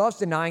four, and he loves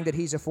denying that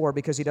he's a four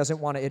because he doesn't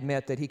want to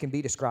admit that he can be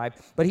described.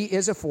 But he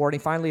is a four, and he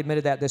finally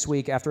admitted that this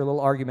week after a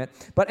little argument.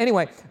 But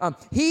anyway,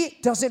 he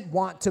doesn't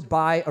want to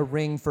buy a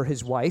ring for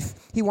his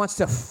wife. He wants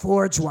to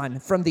forge one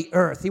from the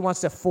earth. He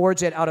wants to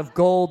forge it out of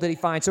gold that he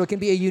finds, so it can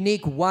be a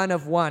unique one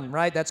of one,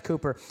 right? That's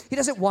Cooper. He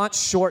doesn't want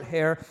short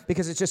hair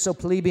because it's just so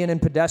plebeian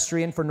and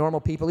pedestrian for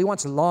normal people. He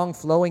wants long,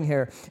 flowing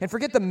hair. And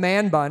forget the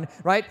man bun,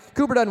 right?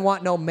 Cooper doesn't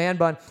want no man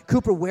bun.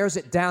 Cooper wears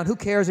it down. Who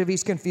cares if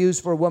he's confused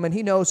for a woman?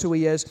 He knows who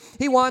he is.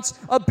 He wants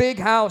a big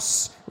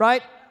house,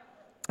 right?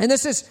 And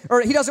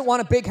he doesn't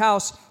want a big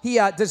house. He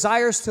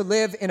desires to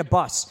live in a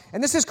bus.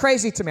 And this is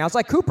crazy to me. I was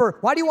like, Cooper,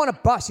 why do you want a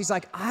bus? He's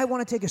like, I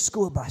want to take a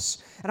school bus,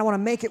 and I want to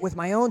make it with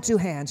my own two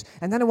hands,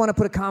 and then I want to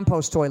put a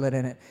compost toilet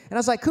in it. And I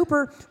was like,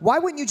 Cooper, why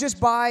wouldn't you just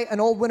buy an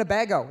old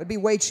Winnebago? It'd be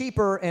way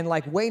cheaper and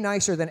like way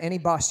nicer than any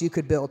bus you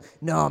could build.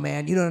 No,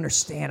 man, you don't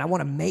understand. I want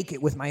to make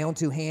it with my own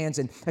two hands,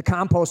 and a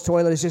compost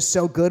toilet is just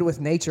so good with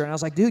nature. And I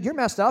was like, dude, you're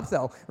messed up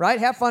though, right?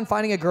 Have fun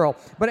finding a girl.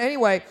 But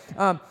anyway,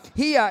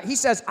 he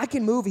says, I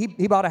can move.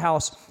 He bought a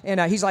house house, and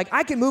he's like,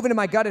 I can move into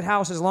my gutted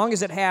house as long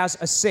as it has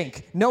a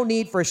sink. No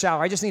need for a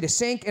shower. I just need a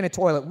sink and a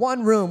toilet.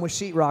 One room with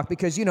sheetrock,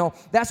 because,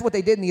 that's what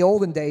they did in the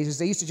olden days, is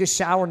they used to just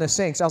shower in the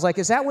sinks. I was like,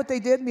 is that what they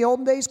did in the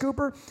olden days,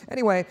 Cooper?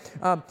 Anyway,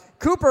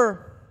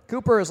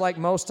 Cooper is like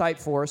most Type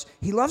 4s.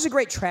 He loves a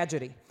great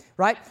tragedy.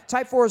 Right?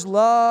 Type 4s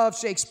love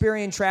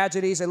Shakespearean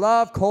tragedies. They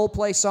love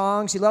Coldplay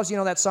songs. He loves,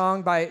 that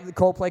song by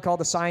Coldplay called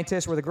The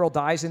Scientist, where the girl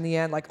dies in the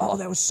end. Like, oh,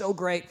 that was so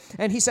great.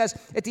 And he says,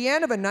 at the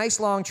end of a nice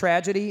long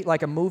tragedy,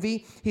 like a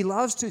movie, he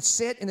loves to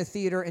sit in the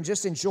theater and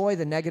just enjoy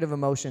the negative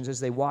emotions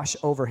as they wash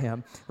over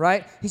him.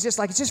 Right? He's just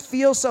like, it just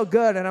feels so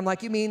good. And I'm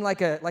like, you mean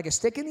like a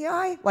stick in the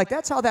eye? Like,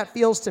 that's how that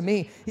feels to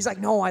me. He's like,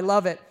 no, I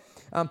love it.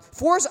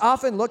 4s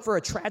often look for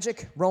a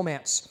tragic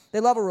romance. They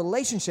love a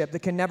relationship that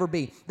can never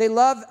be. They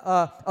love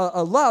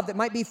a love that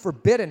might be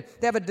forbidden.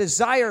 They have a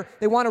desire.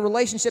 They want a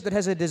relationship that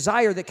has a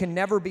desire that can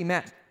never be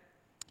met.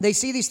 They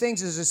see these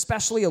things as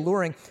especially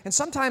alluring, and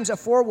sometimes a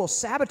 4 will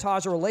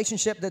sabotage a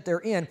relationship that they're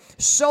in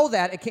so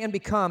that it can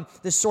become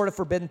this sort of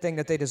forbidden thing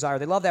that they desire.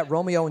 They love that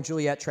Romeo and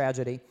Juliet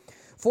tragedy.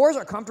 4s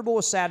are comfortable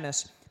with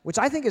sadness, which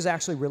I think is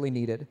actually really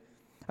needed.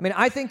 I mean,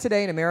 I think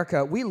today in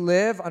America, we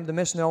live under the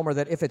misnomer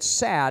that if it's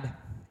sad,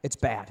 it's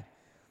bad.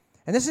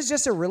 And this is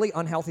just a really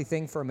unhealthy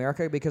thing for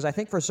America, because I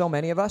think for so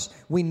many of us,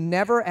 we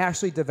never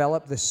actually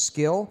develop the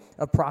skill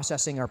of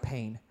processing our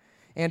pain.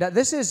 And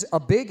this is a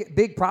big,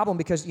 big problem,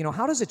 because,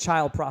 how does a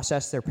child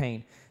process their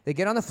pain? They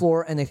get on the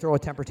floor and they throw a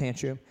temper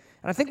tantrum.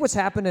 And I think what's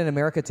happened in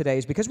America today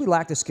is because we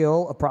lack the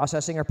skill of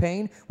processing our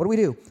pain, what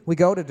do? We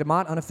go to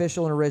DeMont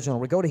Unofficial and Original.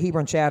 We go to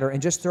Hebron Chatter and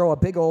just throw a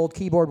big old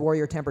keyboard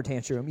warrior temper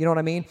tantrum. You know what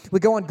I mean? We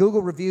go on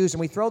Google reviews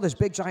and we throw this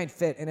big giant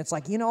fit. And it's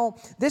like,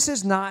 this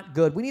is not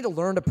good. We need to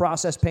learn to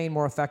process pain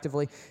more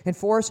effectively. And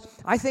for us,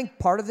 I think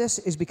part of this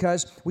is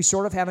because we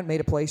sort of haven't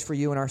made a place for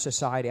you in our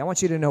society. I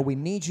want you to know we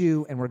need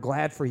you and we're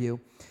glad for you.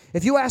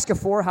 If you ask a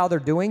 4 how they're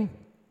doing,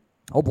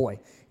 oh boy,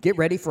 get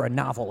ready for a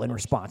novel in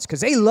response, because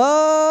they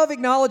love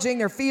acknowledging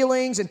their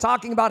feelings and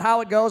talking about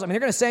how it goes. I mean, they're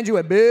going to send you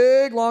a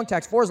big, long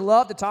text. 4s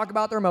love to talk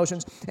about their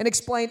emotions and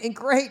explain in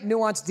great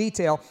nuanced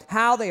detail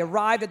how they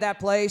arrived at that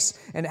place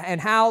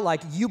and how,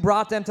 like, you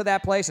brought them to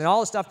that place and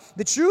all this stuff.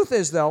 The truth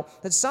is, though,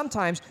 that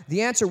sometimes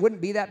the answer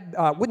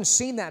wouldn't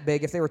seem that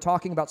big if they were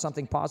talking about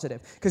something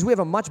positive, because we have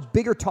a much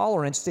bigger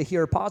tolerance to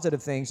hear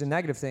positive things and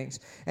negative things.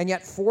 And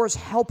yet 4s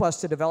help us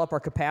to develop our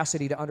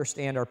capacity to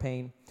understand our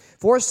pain.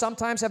 4s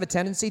sometimes have a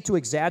tendency to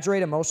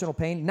exaggerate emotional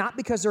pain, not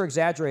because they're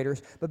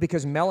exaggerators, but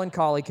because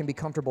melancholy can be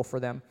comfortable for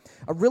them.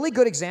 A really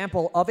good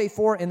example of a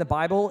 4 in the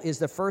Bible is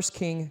the first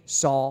king,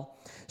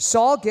 Saul.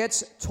 Saul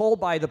gets told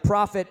by the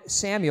prophet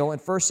Samuel in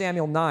 1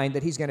 Samuel 9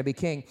 that he's going to be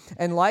king.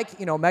 And like,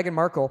 Meghan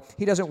Markle,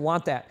 he doesn't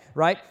want that,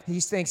 right? He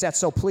thinks that's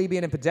so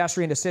plebeian and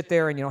pedestrian to sit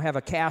there and, have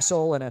a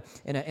castle and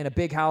a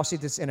big house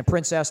and a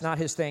princess, not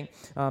his thing.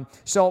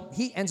 So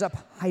he ends up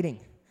hiding.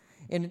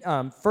 In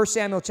 1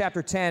 Samuel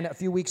chapter 10, a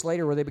few weeks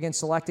later, where they begin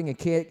selecting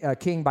a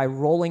king by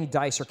rolling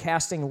dice or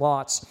casting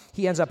lots,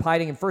 he ends up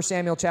hiding. In 1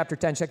 Samuel chapter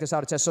 10, check this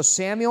out. It says, so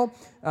Samuel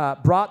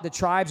brought the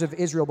tribes of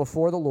Israel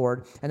before the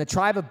Lord, and the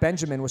tribe of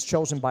Benjamin was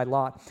chosen by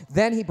lot.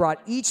 Then he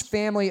brought each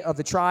family of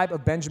the tribe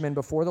of Benjamin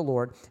before the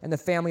Lord, and the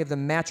family of the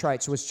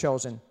Matrites was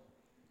chosen.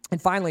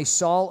 And finally,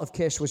 Saul of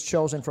Kish was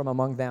chosen from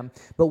among them.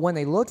 But when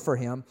they looked for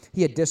him,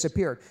 he had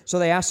disappeared. So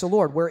they asked the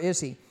Lord, where is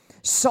he?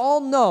 Saul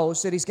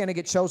knows that he's going to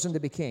get chosen to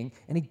be king,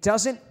 and he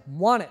doesn't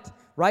want it,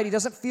 right? He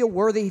doesn't feel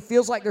worthy. He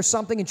feels like there's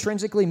something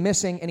intrinsically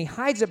missing, and he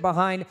hides it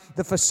behind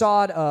the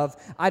facade of,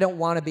 I don't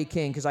want to be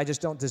king because I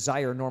just don't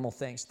desire normal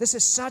things. This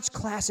is such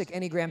classic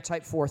Enneagram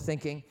Type 4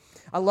 thinking.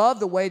 I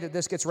love the way that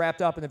this gets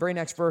wrapped up in the very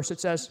next verse.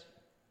 It says,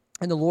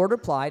 and the Lord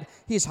replied,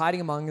 he is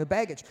hiding among the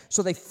baggage.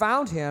 So they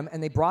found him,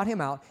 and they brought him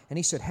out, and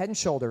he stood head and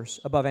shoulders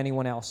above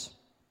anyone else.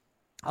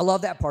 I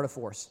love that part of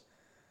 4s.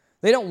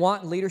 They don't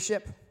want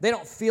leadership. They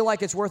don't feel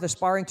like it's worth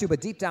aspiring to,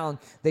 but deep down,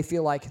 they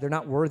feel like they're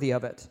not worthy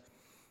of it.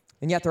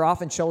 And yet they're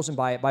often chosen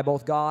by it, by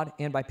both God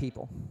and by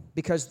people,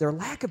 because their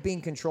lack of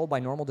being controlled by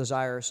normal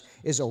desires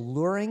is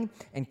alluring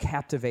and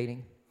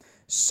captivating.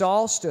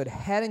 Saul stood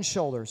head and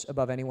shoulders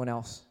above anyone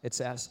else, it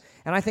says.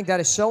 And I think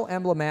that is so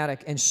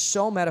emblematic and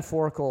so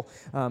metaphorical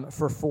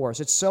for 4s.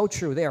 It's so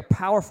true. They are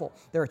powerful.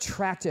 They're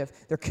attractive.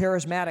 They're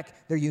charismatic.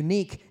 They're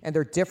unique, and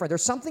they're different.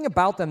 There's something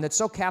about them that's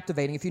so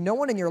captivating. If you know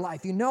one in your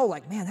life,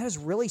 like, man, that is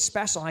really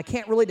special. And I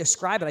can't really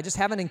describe it. I just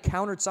haven't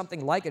encountered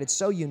something like it. It's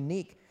so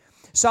unique.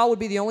 Saul would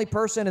be the only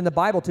person in the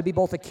Bible to be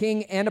both a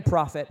king and a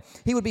prophet.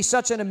 He would be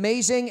such an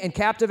amazing and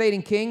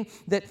captivating king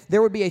that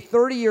there would be a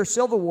 30-year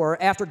civil war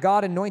after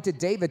God anointed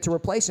David to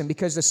replace him,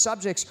 because the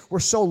subjects were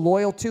so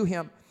loyal to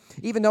him,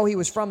 even though he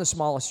was from the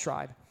smallest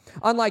tribe.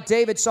 Unlike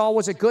David, Saul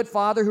was a good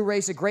father who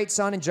raised a great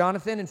son in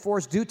Jonathan, and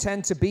 4s do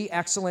tend to be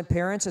excellent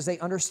parents as they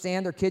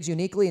understand their kids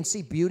uniquely and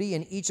see beauty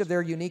in each of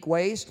their unique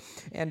ways.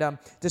 And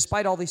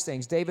despite all these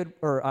things,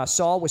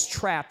 Saul was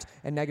trapped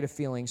in negative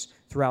feelings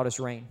throughout his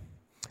reign.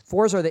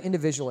 4s are the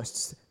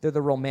individualists. They're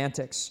the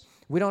romantics.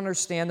 We don't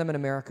understand them in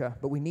America,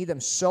 but we need them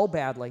so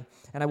badly.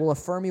 And I will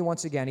affirm you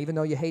once again, even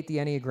though you hate the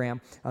Enneagram,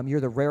 you're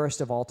the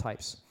rarest of all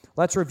types.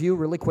 Let's review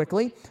really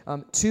quickly.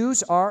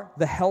 2s are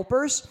the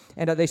helpers,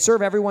 and they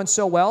serve everyone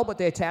so well, but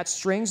they attach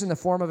strings in the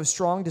form of a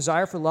strong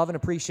desire for love and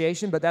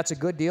appreciation, but that's a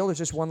good deal. There's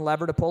just one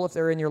lever to pull if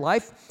they're in your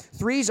life.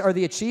 3s are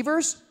the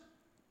achievers.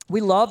 We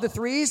love the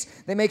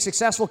 3s. They make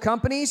successful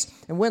companies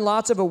and win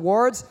lots of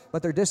awards,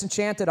 but they're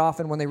disenchanted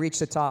often when they reach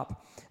the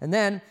top. And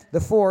then the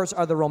 4s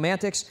are the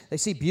romantics. They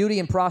see beauty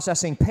in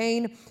processing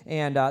pain,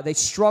 and they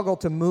struggle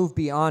to move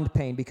beyond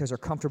pain because they're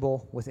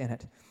comfortable within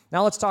it.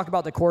 Now let's talk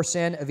about the core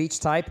sin of each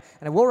type.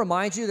 And I will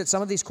remind you that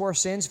some of these core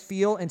sins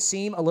feel and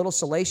seem a little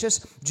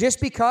salacious. Just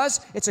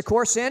because it's a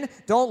core sin,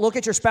 don't look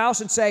at your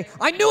spouse and say,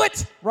 I knew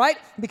it, right?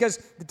 Because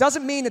it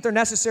doesn't mean that they're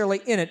necessarily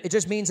in it. It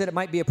just means that it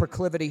might be a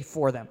proclivity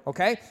for them,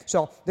 okay?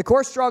 So the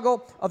core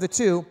struggle of the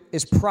 2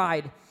 is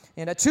pride.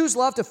 And 2s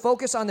love to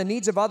focus on the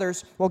needs of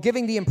others while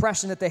giving the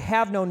impression that they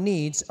have no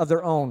needs of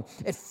their own.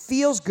 It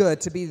feels good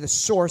to be the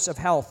source of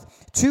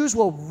health. 2s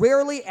will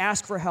rarely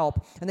ask for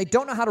help, and they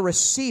don't know how to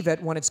receive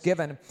it when it's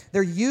given.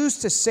 They're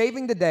used to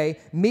saving the day,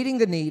 meeting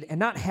the need, and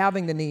not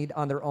having the need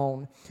on their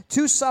own.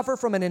 2s suffer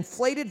from an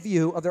inflated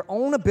view of their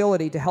own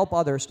ability to help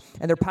others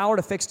and their power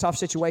to fix tough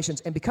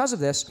situations. And because of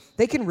this,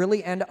 they can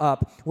really end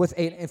up with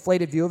an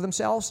inflated view of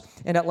themselves.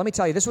 And let me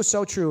tell you, this was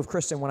so true of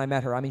Kristen when I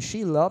met her. I mean,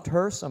 she loved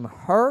her some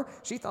her.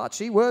 She thought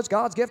she was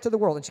God's gift to the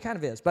world, and she kind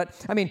of is. But,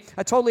 I mean,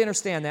 I totally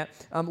understand that.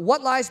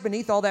 What lies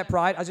beneath all that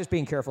pride? I was just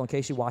being careful in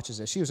case she watches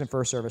this. She was in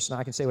first service,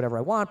 and I can say whatever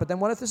I want, but then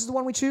what if this is the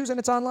one we choose and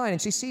it's online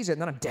and she sees it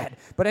and then I'm dead?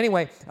 But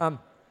anyway,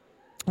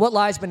 what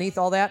lies beneath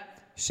all that?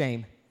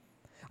 Shame.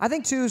 I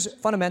think 2s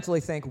fundamentally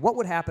think, what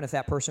would happen if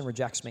that person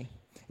rejects me?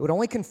 It would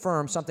only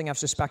confirm something I've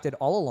suspected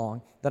all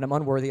along, that I'm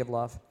unworthy of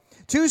love.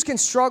 2s can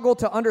struggle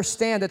to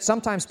understand that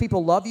sometimes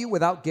people love you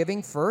without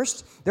giving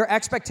first. Their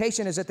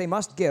expectation is that they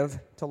must give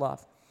to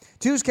love.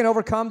 2s can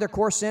overcome their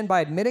core sin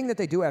by admitting that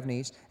they do have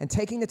needs and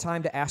taking the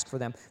time to ask for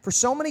them. For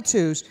so many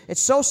 2s,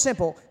 it's so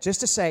simple just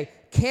to say,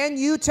 can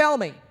you tell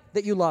me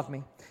that you love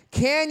me?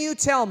 Can you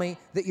tell me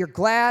that you're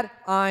glad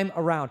I'm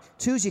around?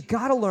 2s, you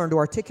got to learn to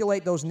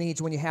articulate those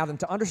needs when you have them,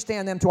 to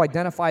understand them, to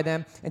identify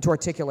them, and to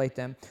articulate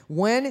them.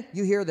 When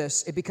you hear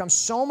this, it becomes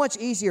so much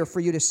easier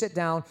for you to sit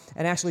down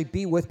and actually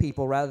be with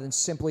people rather than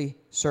simply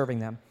serving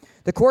them.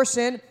 The core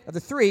sin of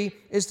the 3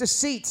 is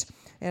deceit.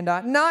 And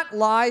not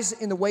lies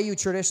in the way you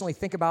traditionally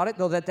think about it,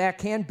 though that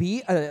can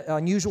be an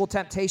unusual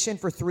temptation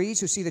for 3s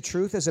who see the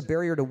truth as a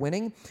barrier to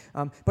winning.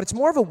 But it's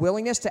more of a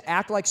willingness to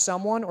act like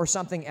someone or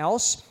something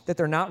else that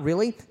they're not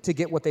really to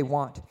get what they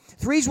want.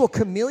 3s will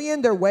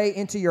chameleon their way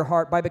into your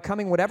heart by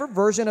becoming whatever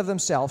version of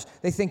themselves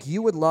they think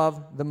you would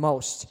love the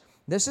most.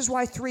 This is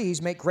why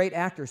 3s make great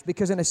actors,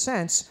 because in a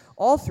sense,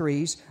 all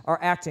 3s are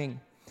acting.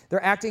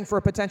 They're acting for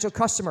a potential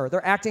customer.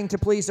 They're acting to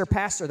please their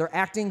pastor. They're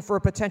acting for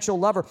a potential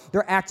lover.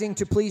 They're acting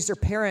to please their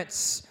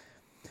parents.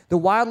 The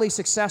wildly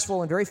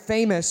successful and very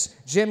famous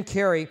Jim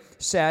Carrey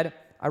said,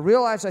 I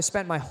realized I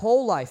spent my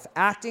whole life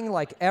acting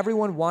like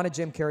everyone wanted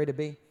Jim Carrey to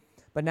be.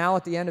 But now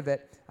at the end of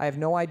it, I have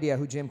no idea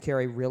who Jim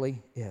Carrey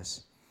really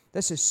is.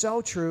 This is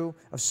so true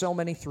of so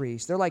many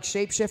 3s. They're like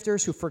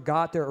shapeshifters who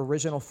forgot their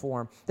original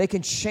form. They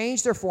can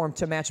change their form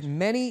to match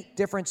many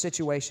different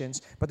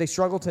situations, but they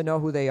struggle to know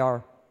who they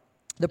are.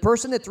 The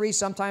person that 3s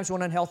sometimes,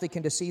 when unhealthy,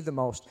 can deceive the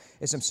most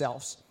is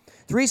themselves.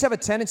 3s have a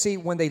tendency,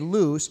 when they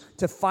lose,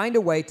 to find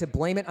a way to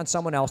blame it on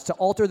someone else, to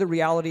alter the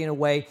reality in a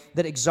way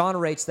that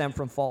exonerates them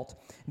from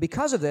fault.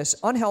 Because of this,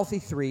 unhealthy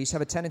 3s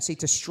have a tendency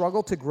to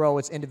struggle to grow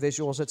as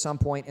individuals at some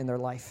point in their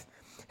life.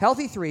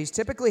 Healthy 3s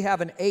typically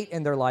have an 8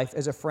 in their life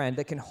as a friend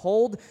that can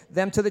hold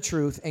them to the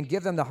truth and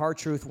give them the hard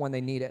truth when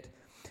they need it.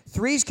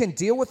 3s can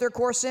deal with their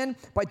core sin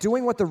by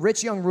doing what the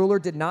rich young ruler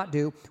did not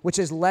do, which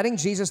is letting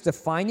Jesus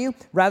define you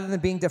rather than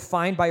being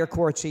defined by your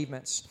core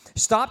achievements.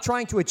 Stop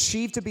trying to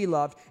achieve to be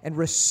loved and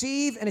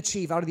receive and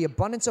achieve out of the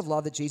abundance of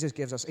love that Jesus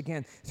gives us.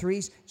 Again,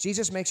 3s,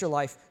 Jesus makes your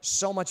life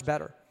so much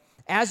better.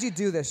 As you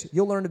do this,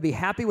 you'll learn to be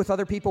happy with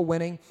other people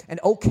winning and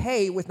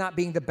okay with not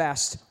being the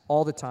best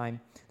all the time.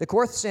 The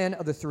core sin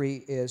of the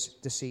 3 is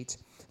deceit.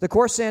 The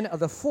core sin of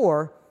the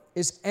 4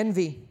 is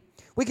envy.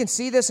 We can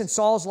see this in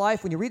Saul's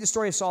life. When you read the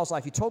story of Saul's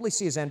life, you totally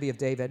see his envy of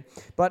David.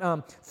 But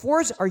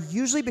 4s are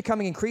usually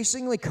becoming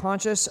increasingly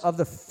conscious of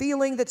the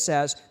feeling that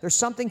says, there's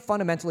something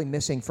fundamentally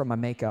missing from my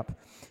makeup.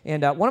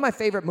 And one of my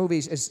favorite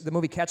movies is the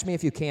movie Catch Me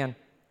If You Can.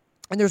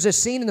 And there's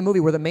this scene in the movie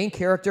where the main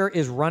character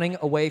is running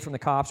away from the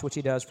cops, which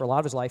he does for a lot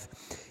of his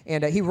life.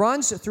 And he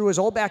runs through his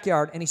old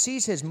backyard, and he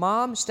sees his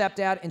mom,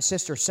 stepdad, and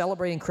sister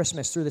celebrating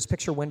Christmas through this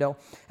picture window.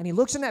 And he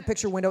looks in that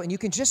picture window, and you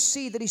can just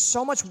see that he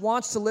so much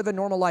wants to live a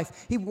normal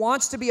life. He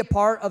wants to be a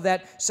part of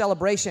that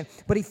celebration,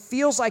 but he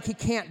feels like he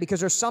can't because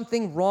there's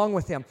something wrong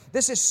with him.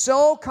 This is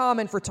so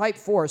common for type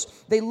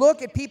 4s. They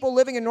look at people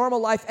living a normal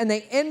life, and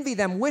they envy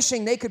them,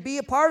 wishing they could be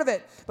a part of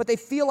it. But they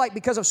feel like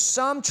because of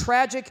some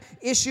tragic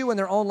issue in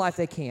their own life,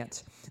 they can't.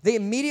 They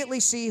immediately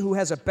see who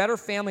has a better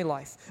family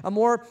life, a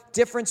more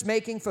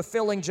difference-making,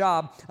 fulfilling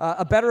job,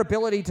 a better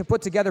ability to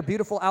put together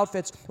beautiful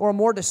outfits, or a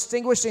more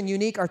distinguished and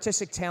unique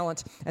artistic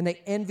talent, and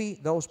they envy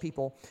those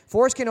people.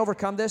 Fours can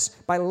overcome this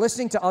by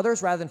listening to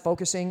others rather than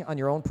focusing on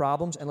your own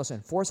problems. And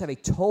listen, fours have a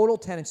total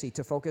tendency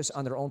to focus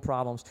on their own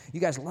problems. You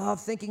guys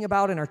love thinking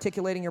about and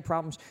articulating your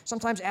problems.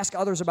 Sometimes ask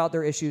others about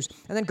their issues,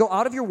 and then go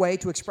out of your way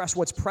to express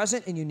what's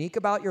present and unique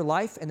about your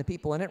life and the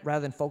people in it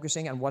rather than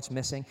focusing on what's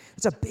missing.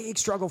 It's a big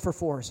struggle for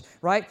fours,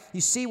 right?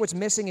 You see what's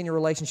missing in your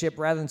relationship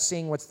rather than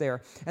seeing what's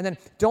there. And then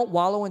don't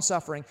wallow in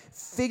suffering.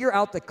 Figure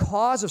out the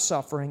cause of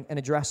suffering and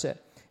address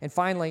it. And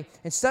finally,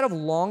 instead of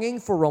longing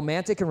for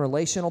romantic and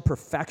relational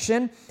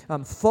perfection,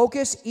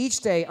 focus each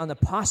day on the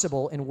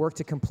possible and work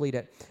to complete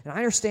it. And I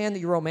understand that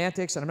you're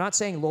romantics, and I'm not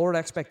saying lowered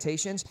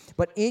expectations,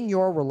 but in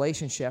your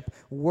relationship,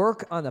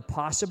 work on the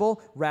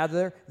possible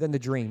rather than the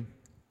dream.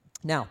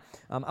 Now,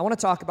 I want to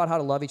talk about how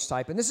to love each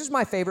type, and this is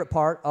my favorite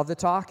part of the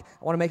talk.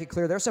 I want to make it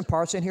clear there's some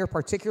parts in here,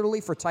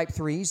 particularly for type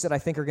 3s, that I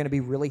think are going to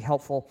be really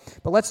helpful.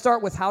 But let's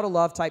start with how to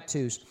love type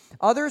 2s.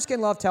 Others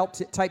can love type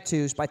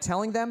 2s by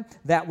telling them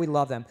that we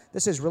love them.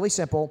 This is really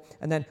simple,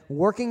 and then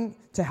working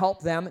to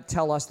help them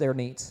tell us their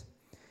needs.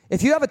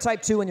 If you have a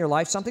type 2 in your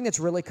life, something that's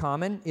really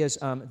common is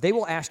they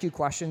will ask you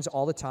questions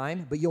all the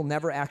time, but you'll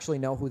never actually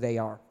know who they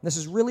are. This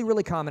is really,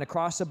 really common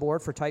across the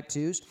board for type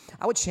 2s.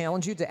 I would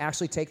challenge you to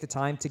actually take the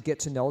time to get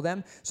to know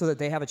them so that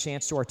they have a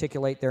chance to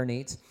articulate their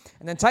needs.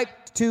 And then type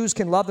 2s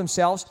can love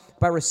themselves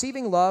by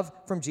receiving love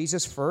from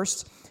Jesus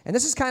first. And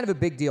this is kind of a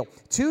big deal.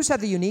 2s have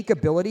the unique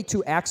ability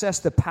to access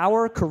the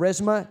power,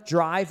 charisma,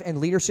 drive, and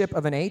leadership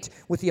of an 8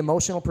 with the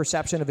emotional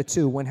perception of a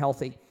 2 when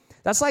healthy.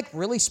 That's like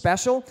really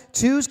special.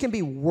 2s can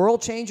be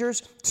world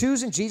changers.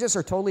 2s and Jesus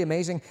are totally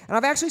amazing. And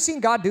I've actually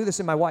seen God do this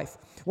in my wife.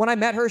 When I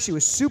met her, she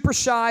was super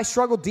shy,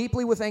 struggled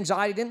deeply with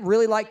anxiety, didn't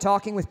really like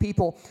talking with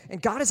people.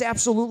 And God has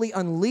absolutely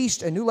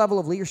unleashed a new level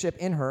of leadership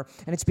in her.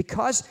 And it's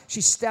because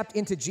she stepped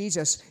into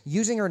Jesus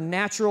using her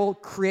natural,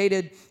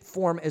 created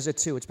form as a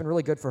 2. It's been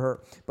really good for her.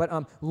 But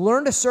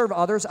learn to serve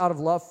others out of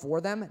love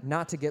for them,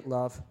 not to get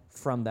love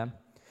from them.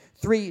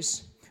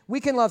 3s. We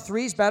can love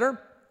 3s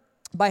better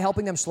by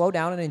helping them slow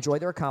down and enjoy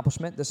their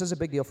accomplishment. This is a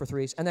big deal for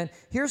 3s. And then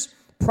here's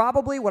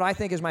probably what I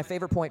think is my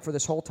favorite point for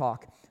this whole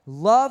talk.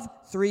 Love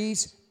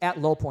 3s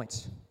at low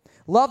points.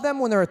 Love them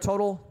when they're a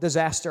total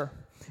disaster.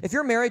 If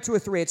you're married to a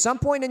 3, at some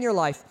point in your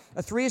life,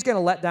 a 3 is going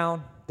to let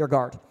down their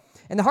guard.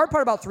 And the hard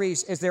part about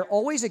 3s is they're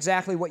always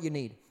exactly what you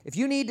need. If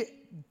you need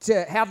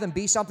to have them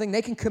be something,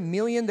 they can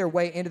chameleon their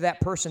way into that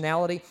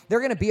personality. They're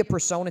going to be a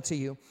persona to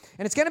you.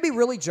 And it's going to be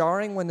really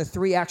jarring when the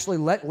 3 actually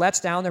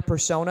lets down their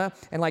persona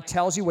and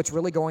tells you what's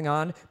really going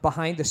on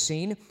behind the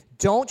scene.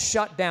 Don't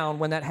shut down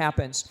when that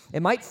happens.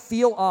 It might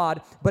feel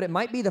odd, but it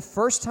might be the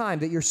first time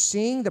that you're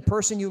seeing the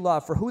person you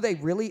love for who they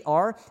really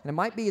are, and it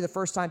might be the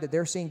first time that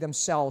they're seeing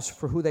themselves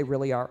for who they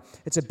really are.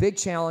 It's a big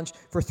challenge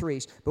for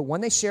 3s, but when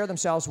they share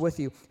themselves with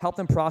you, help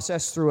them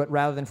process through it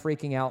rather than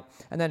freaking out.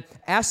 And then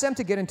ask them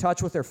to get in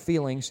touch with their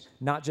feelings,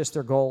 not just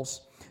their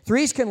goals.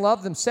 3s can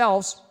love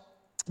themselves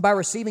by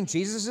receiving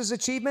Jesus'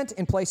 achievement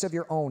in place of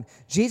your own.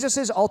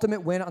 Jesus'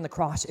 ultimate win on the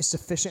cross is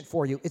sufficient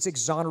for you. It's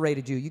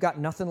exonerated you. You got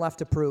nothing left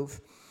to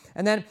prove.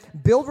 And then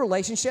build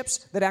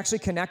relationships that actually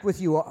connect with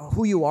you,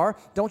 who you are.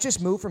 Don't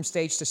just move from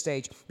stage to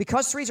stage.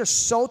 Because 3s are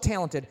so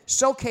talented,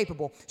 so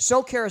capable,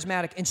 so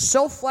charismatic, and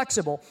so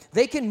flexible,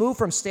 they can move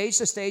from stage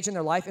to stage in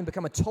their life and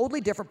become a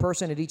totally different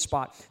person at each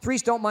spot.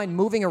 3s don't mind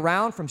moving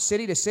around from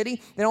city to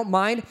city. They don't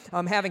mind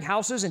having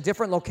houses in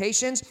different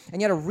locations.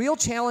 And yet a real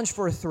challenge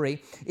for a 3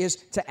 is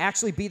to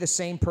actually be the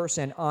same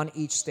person on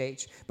each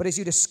stage. But as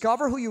you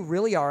discover who you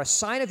really are, a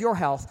sign of your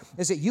health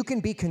is that you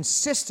can be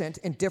consistent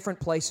in different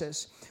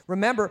places.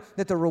 Remember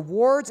that the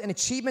rewards and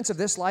achievements of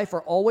this life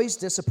are always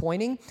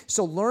disappointing,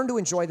 so learn to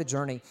enjoy the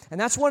journey.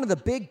 And that's one of the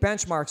big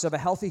benchmarks of a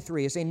healthy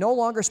 3 is they no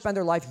longer spend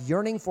their life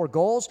yearning for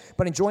goals,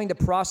 but enjoying the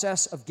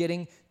process of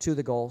getting to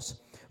the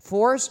goals.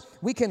 4s,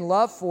 we can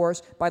love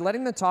 4s by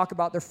letting them talk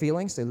about their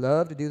feelings. They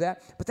love to do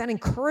that, but then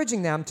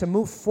encouraging them to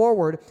move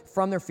forward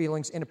from their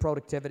feelings into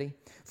productivity.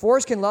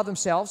 4s can love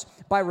themselves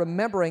by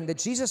remembering that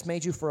Jesus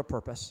made you for a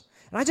purpose.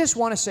 And I just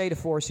want to say to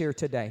 4s here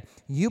today,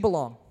 you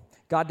belong.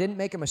 God didn't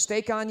make a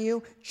mistake on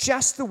you.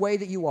 Just the way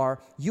that you are,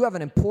 you have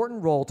an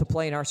important role to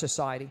play in our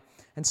society.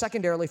 And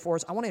secondarily,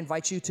 4s, I want to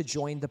invite you to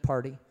join the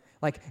party.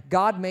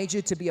 God made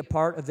you to be a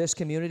part of this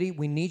community.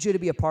 We need you to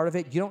be a part of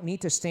it. You don't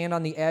need to stand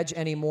on the edge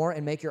anymore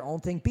and make your own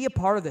thing. Be a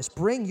part of this.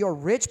 Bring your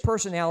rich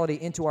personality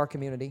into our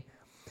community.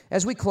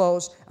 As we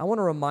close, I want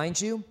to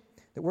remind you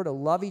that we're to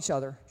love each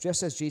other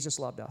just as Jesus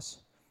loved us.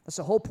 That's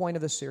the whole point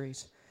of this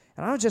series.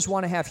 And I don't just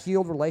want to have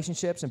healed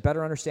relationships and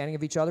better understanding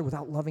of each other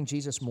without loving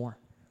Jesus more.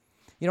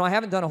 You know, I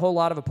haven't done a whole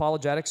lot of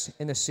apologetics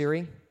in this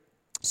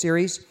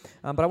series,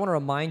 but I want to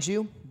remind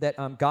you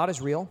that God is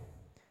real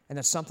and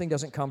that something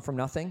doesn't come from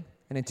nothing,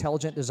 and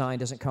intelligent design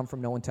doesn't come from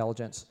no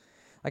intelligence.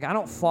 Like, I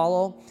don't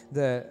follow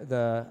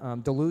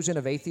the delusion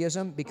of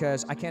atheism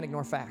because I can't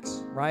ignore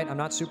facts, right? I'm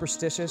not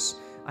superstitious.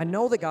 I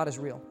know that God is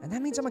real, and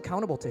that means I'm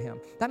accountable to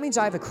him. That means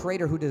I have a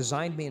creator who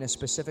designed me in a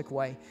specific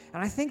way,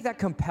 and I think that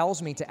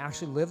compels me to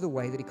actually live the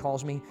way that he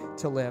calls me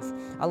to live.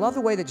 I love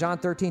the way that John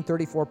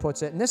 13:34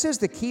 puts it, and this is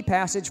the key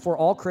passage for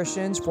all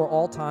Christians for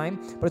all time,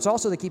 but it's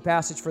also the key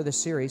passage for this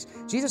series.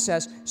 Jesus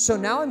says, "So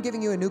now I'm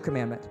giving you a new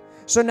commandment.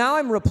 So now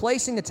I'm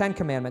replacing the 10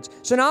 commandments.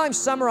 So now I'm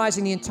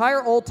summarizing the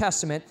entire Old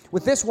Testament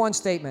with this one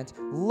statement: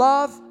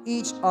 love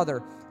each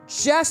other.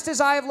 Just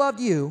as I have loved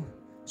you,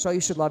 so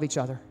you should love each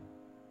other."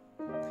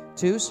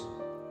 Twos,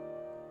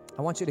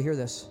 I want you to hear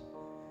this.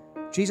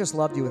 Jesus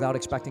loved you without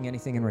expecting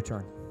anything in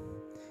return,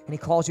 and he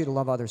calls you to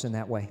love others in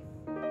that way.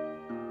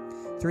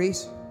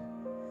 Threes,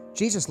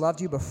 Jesus loved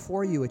you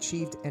before you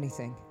achieved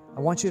anything.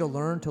 I want you to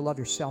learn to love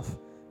yourself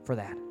for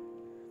that.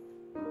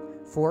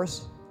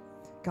 Fours,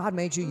 God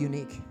made you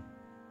unique,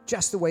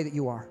 just the way that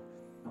you are,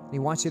 and he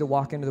wants you to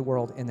walk into the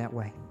world in that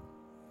way.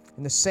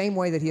 In the same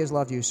way that he has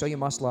loved you, so you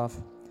must love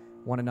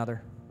one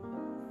another.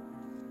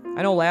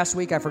 I know last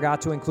week I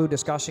forgot to include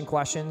discussion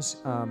questions,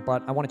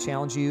 but I want to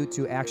challenge you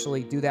to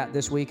actually do that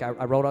this week. I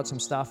wrote out some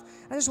stuff.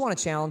 I just want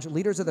to challenge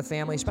leaders of the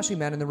family, especially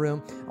men in the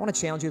room. I want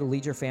to challenge you to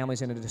lead your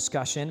families in a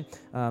discussion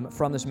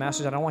from this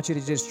message. I don't want you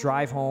to just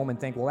drive home and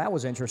think, well, that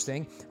was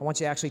interesting. I want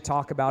you to actually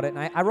talk about it.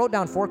 And I wrote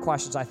down 4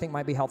 questions I think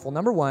might be helpful.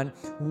 Number 1,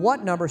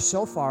 what number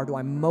so far do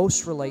I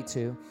most relate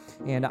to?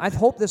 And I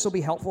hope this will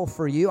be helpful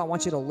for you. I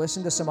want you to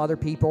listen to some other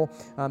people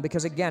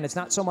because, again, it's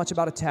not so much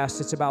about a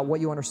test. It's about what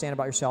you understand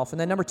about yourself. And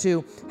then number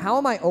 2, how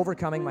am I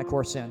overcoming my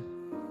core sin?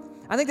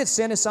 I think that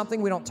sin is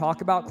something we don't talk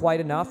about quite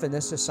enough in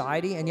this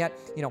society, and yet,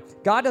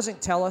 God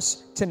doesn't tell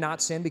us to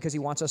not sin because he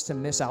wants us to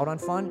miss out on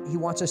fun. He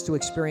wants us to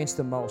experience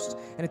the most.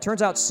 And it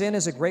turns out sin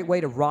is a great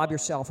way to rob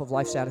yourself of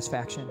life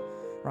satisfaction,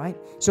 right?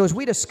 So as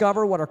we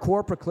discover what our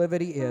core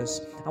proclivity is,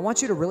 I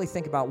want you to really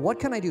think about, what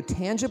can I do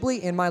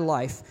tangibly in my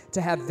life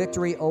to have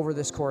victory over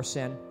this core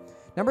sin?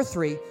 Number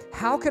 3,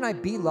 how can I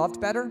be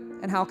loved better,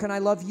 and how can I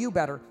love you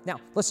better? Now,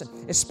 listen,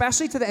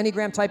 especially to the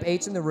Enneagram Type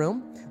 8s in the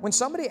room, when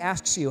somebody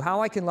asks you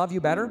how I can love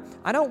you better,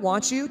 I don't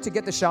want you to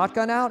get the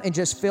shotgun out and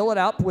just fill it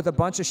up with a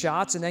bunch of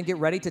shots and then get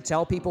ready to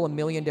tell people a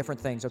million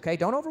different things, okay?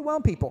 Don't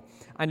overwhelm people.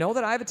 I know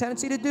that I have a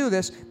tendency to do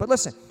this, but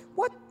listen,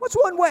 what's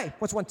one way?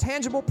 What's one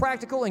tangible,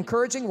 practical,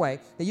 encouraging way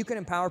that you can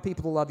empower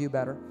people to love you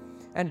better?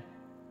 And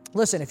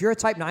listen, if you're a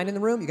type 9 in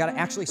the room, you got to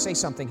actually say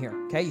something here,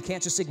 okay? You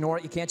can't just ignore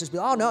it. You can't just be,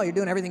 oh, no, you're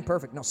doing everything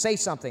perfect. No, say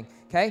something,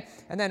 okay?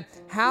 And then,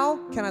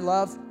 how can I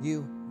love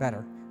you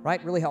better,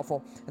 right? Really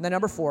helpful. And then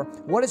number 4,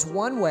 what is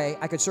one way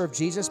I could serve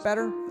Jesus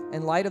better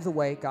in light of the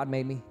way God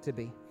made me to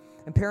be?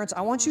 And parents, I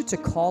want you to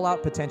call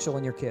out potential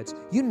in your kids.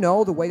 You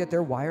know the way that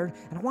they're wired,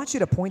 and I want you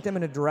to point them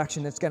in a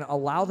direction that's going to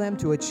allow them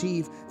to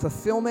achieve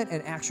fulfillment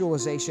and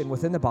actualization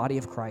within the body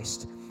of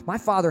Christ. My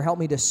father helped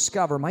me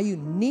discover my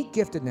unique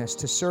giftedness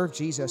to serve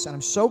Jesus, and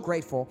I'm so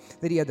grateful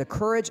that he had the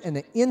courage and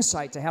the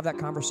insight to have that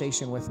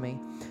conversation with me.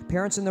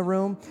 Parents in the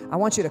room, I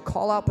want you to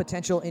call out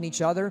potential in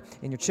each other,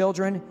 in your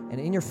children, and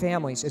in your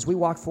families as we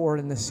walk forward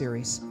in this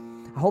series.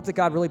 I hope that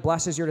God really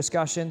blesses your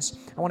discussions.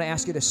 I want to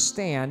ask you to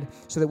stand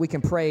so that we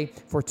can pray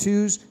for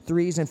 2s,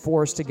 3s, and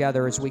 4s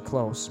together as we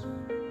close.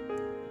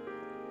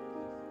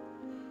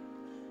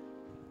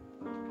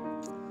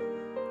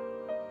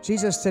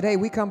 Jesus, today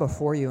we come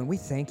before you and we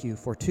thank you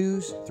for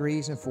 2s,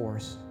 3s, and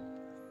 4s.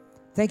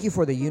 Thank you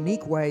for the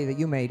unique way that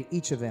you made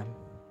each of them.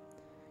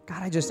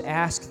 God, I just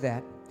ask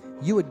that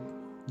you would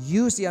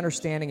use the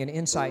understanding and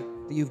insight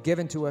that you've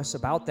given to us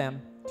about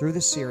them through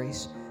this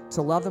series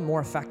to love them more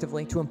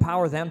effectively, to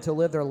empower them to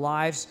live their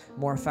lives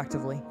more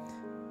effectively,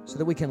 so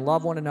that we can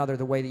love one another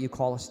the way that you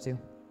call us to.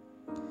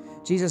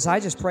 Jesus, I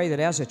just pray that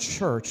as a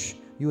church,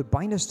 you would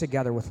bind us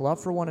together with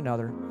love for one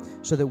another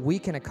so that we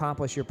can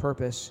accomplish your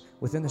purpose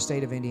within the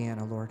state of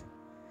Indiana, Lord.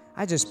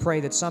 I just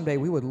pray that someday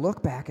we would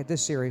look back at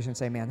this series and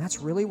say, man, that's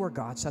really where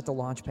God set the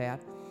launch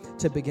pad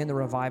to begin the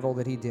revival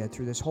that he did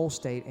through this whole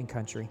state and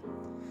country.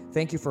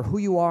 Thank you for who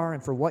you are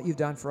and for what you've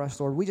done for us,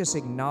 Lord. We just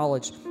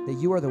acknowledge that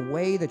you are the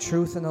way, the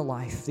truth, and the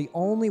life, the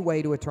only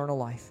way to eternal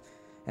life.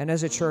 And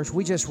as a church,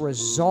 we just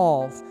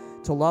resolve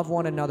to love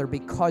one another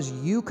because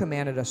you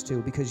commanded us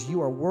to, because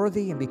you are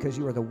worthy and because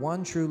you are the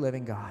one true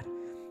living God.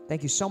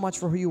 Thank you so much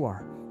for who you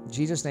are. In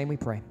Jesus' name we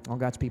pray. All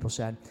God's people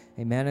said,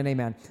 amen and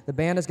amen. The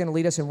band is going to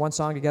lead us in one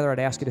song together. I'd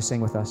ask you to sing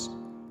with us.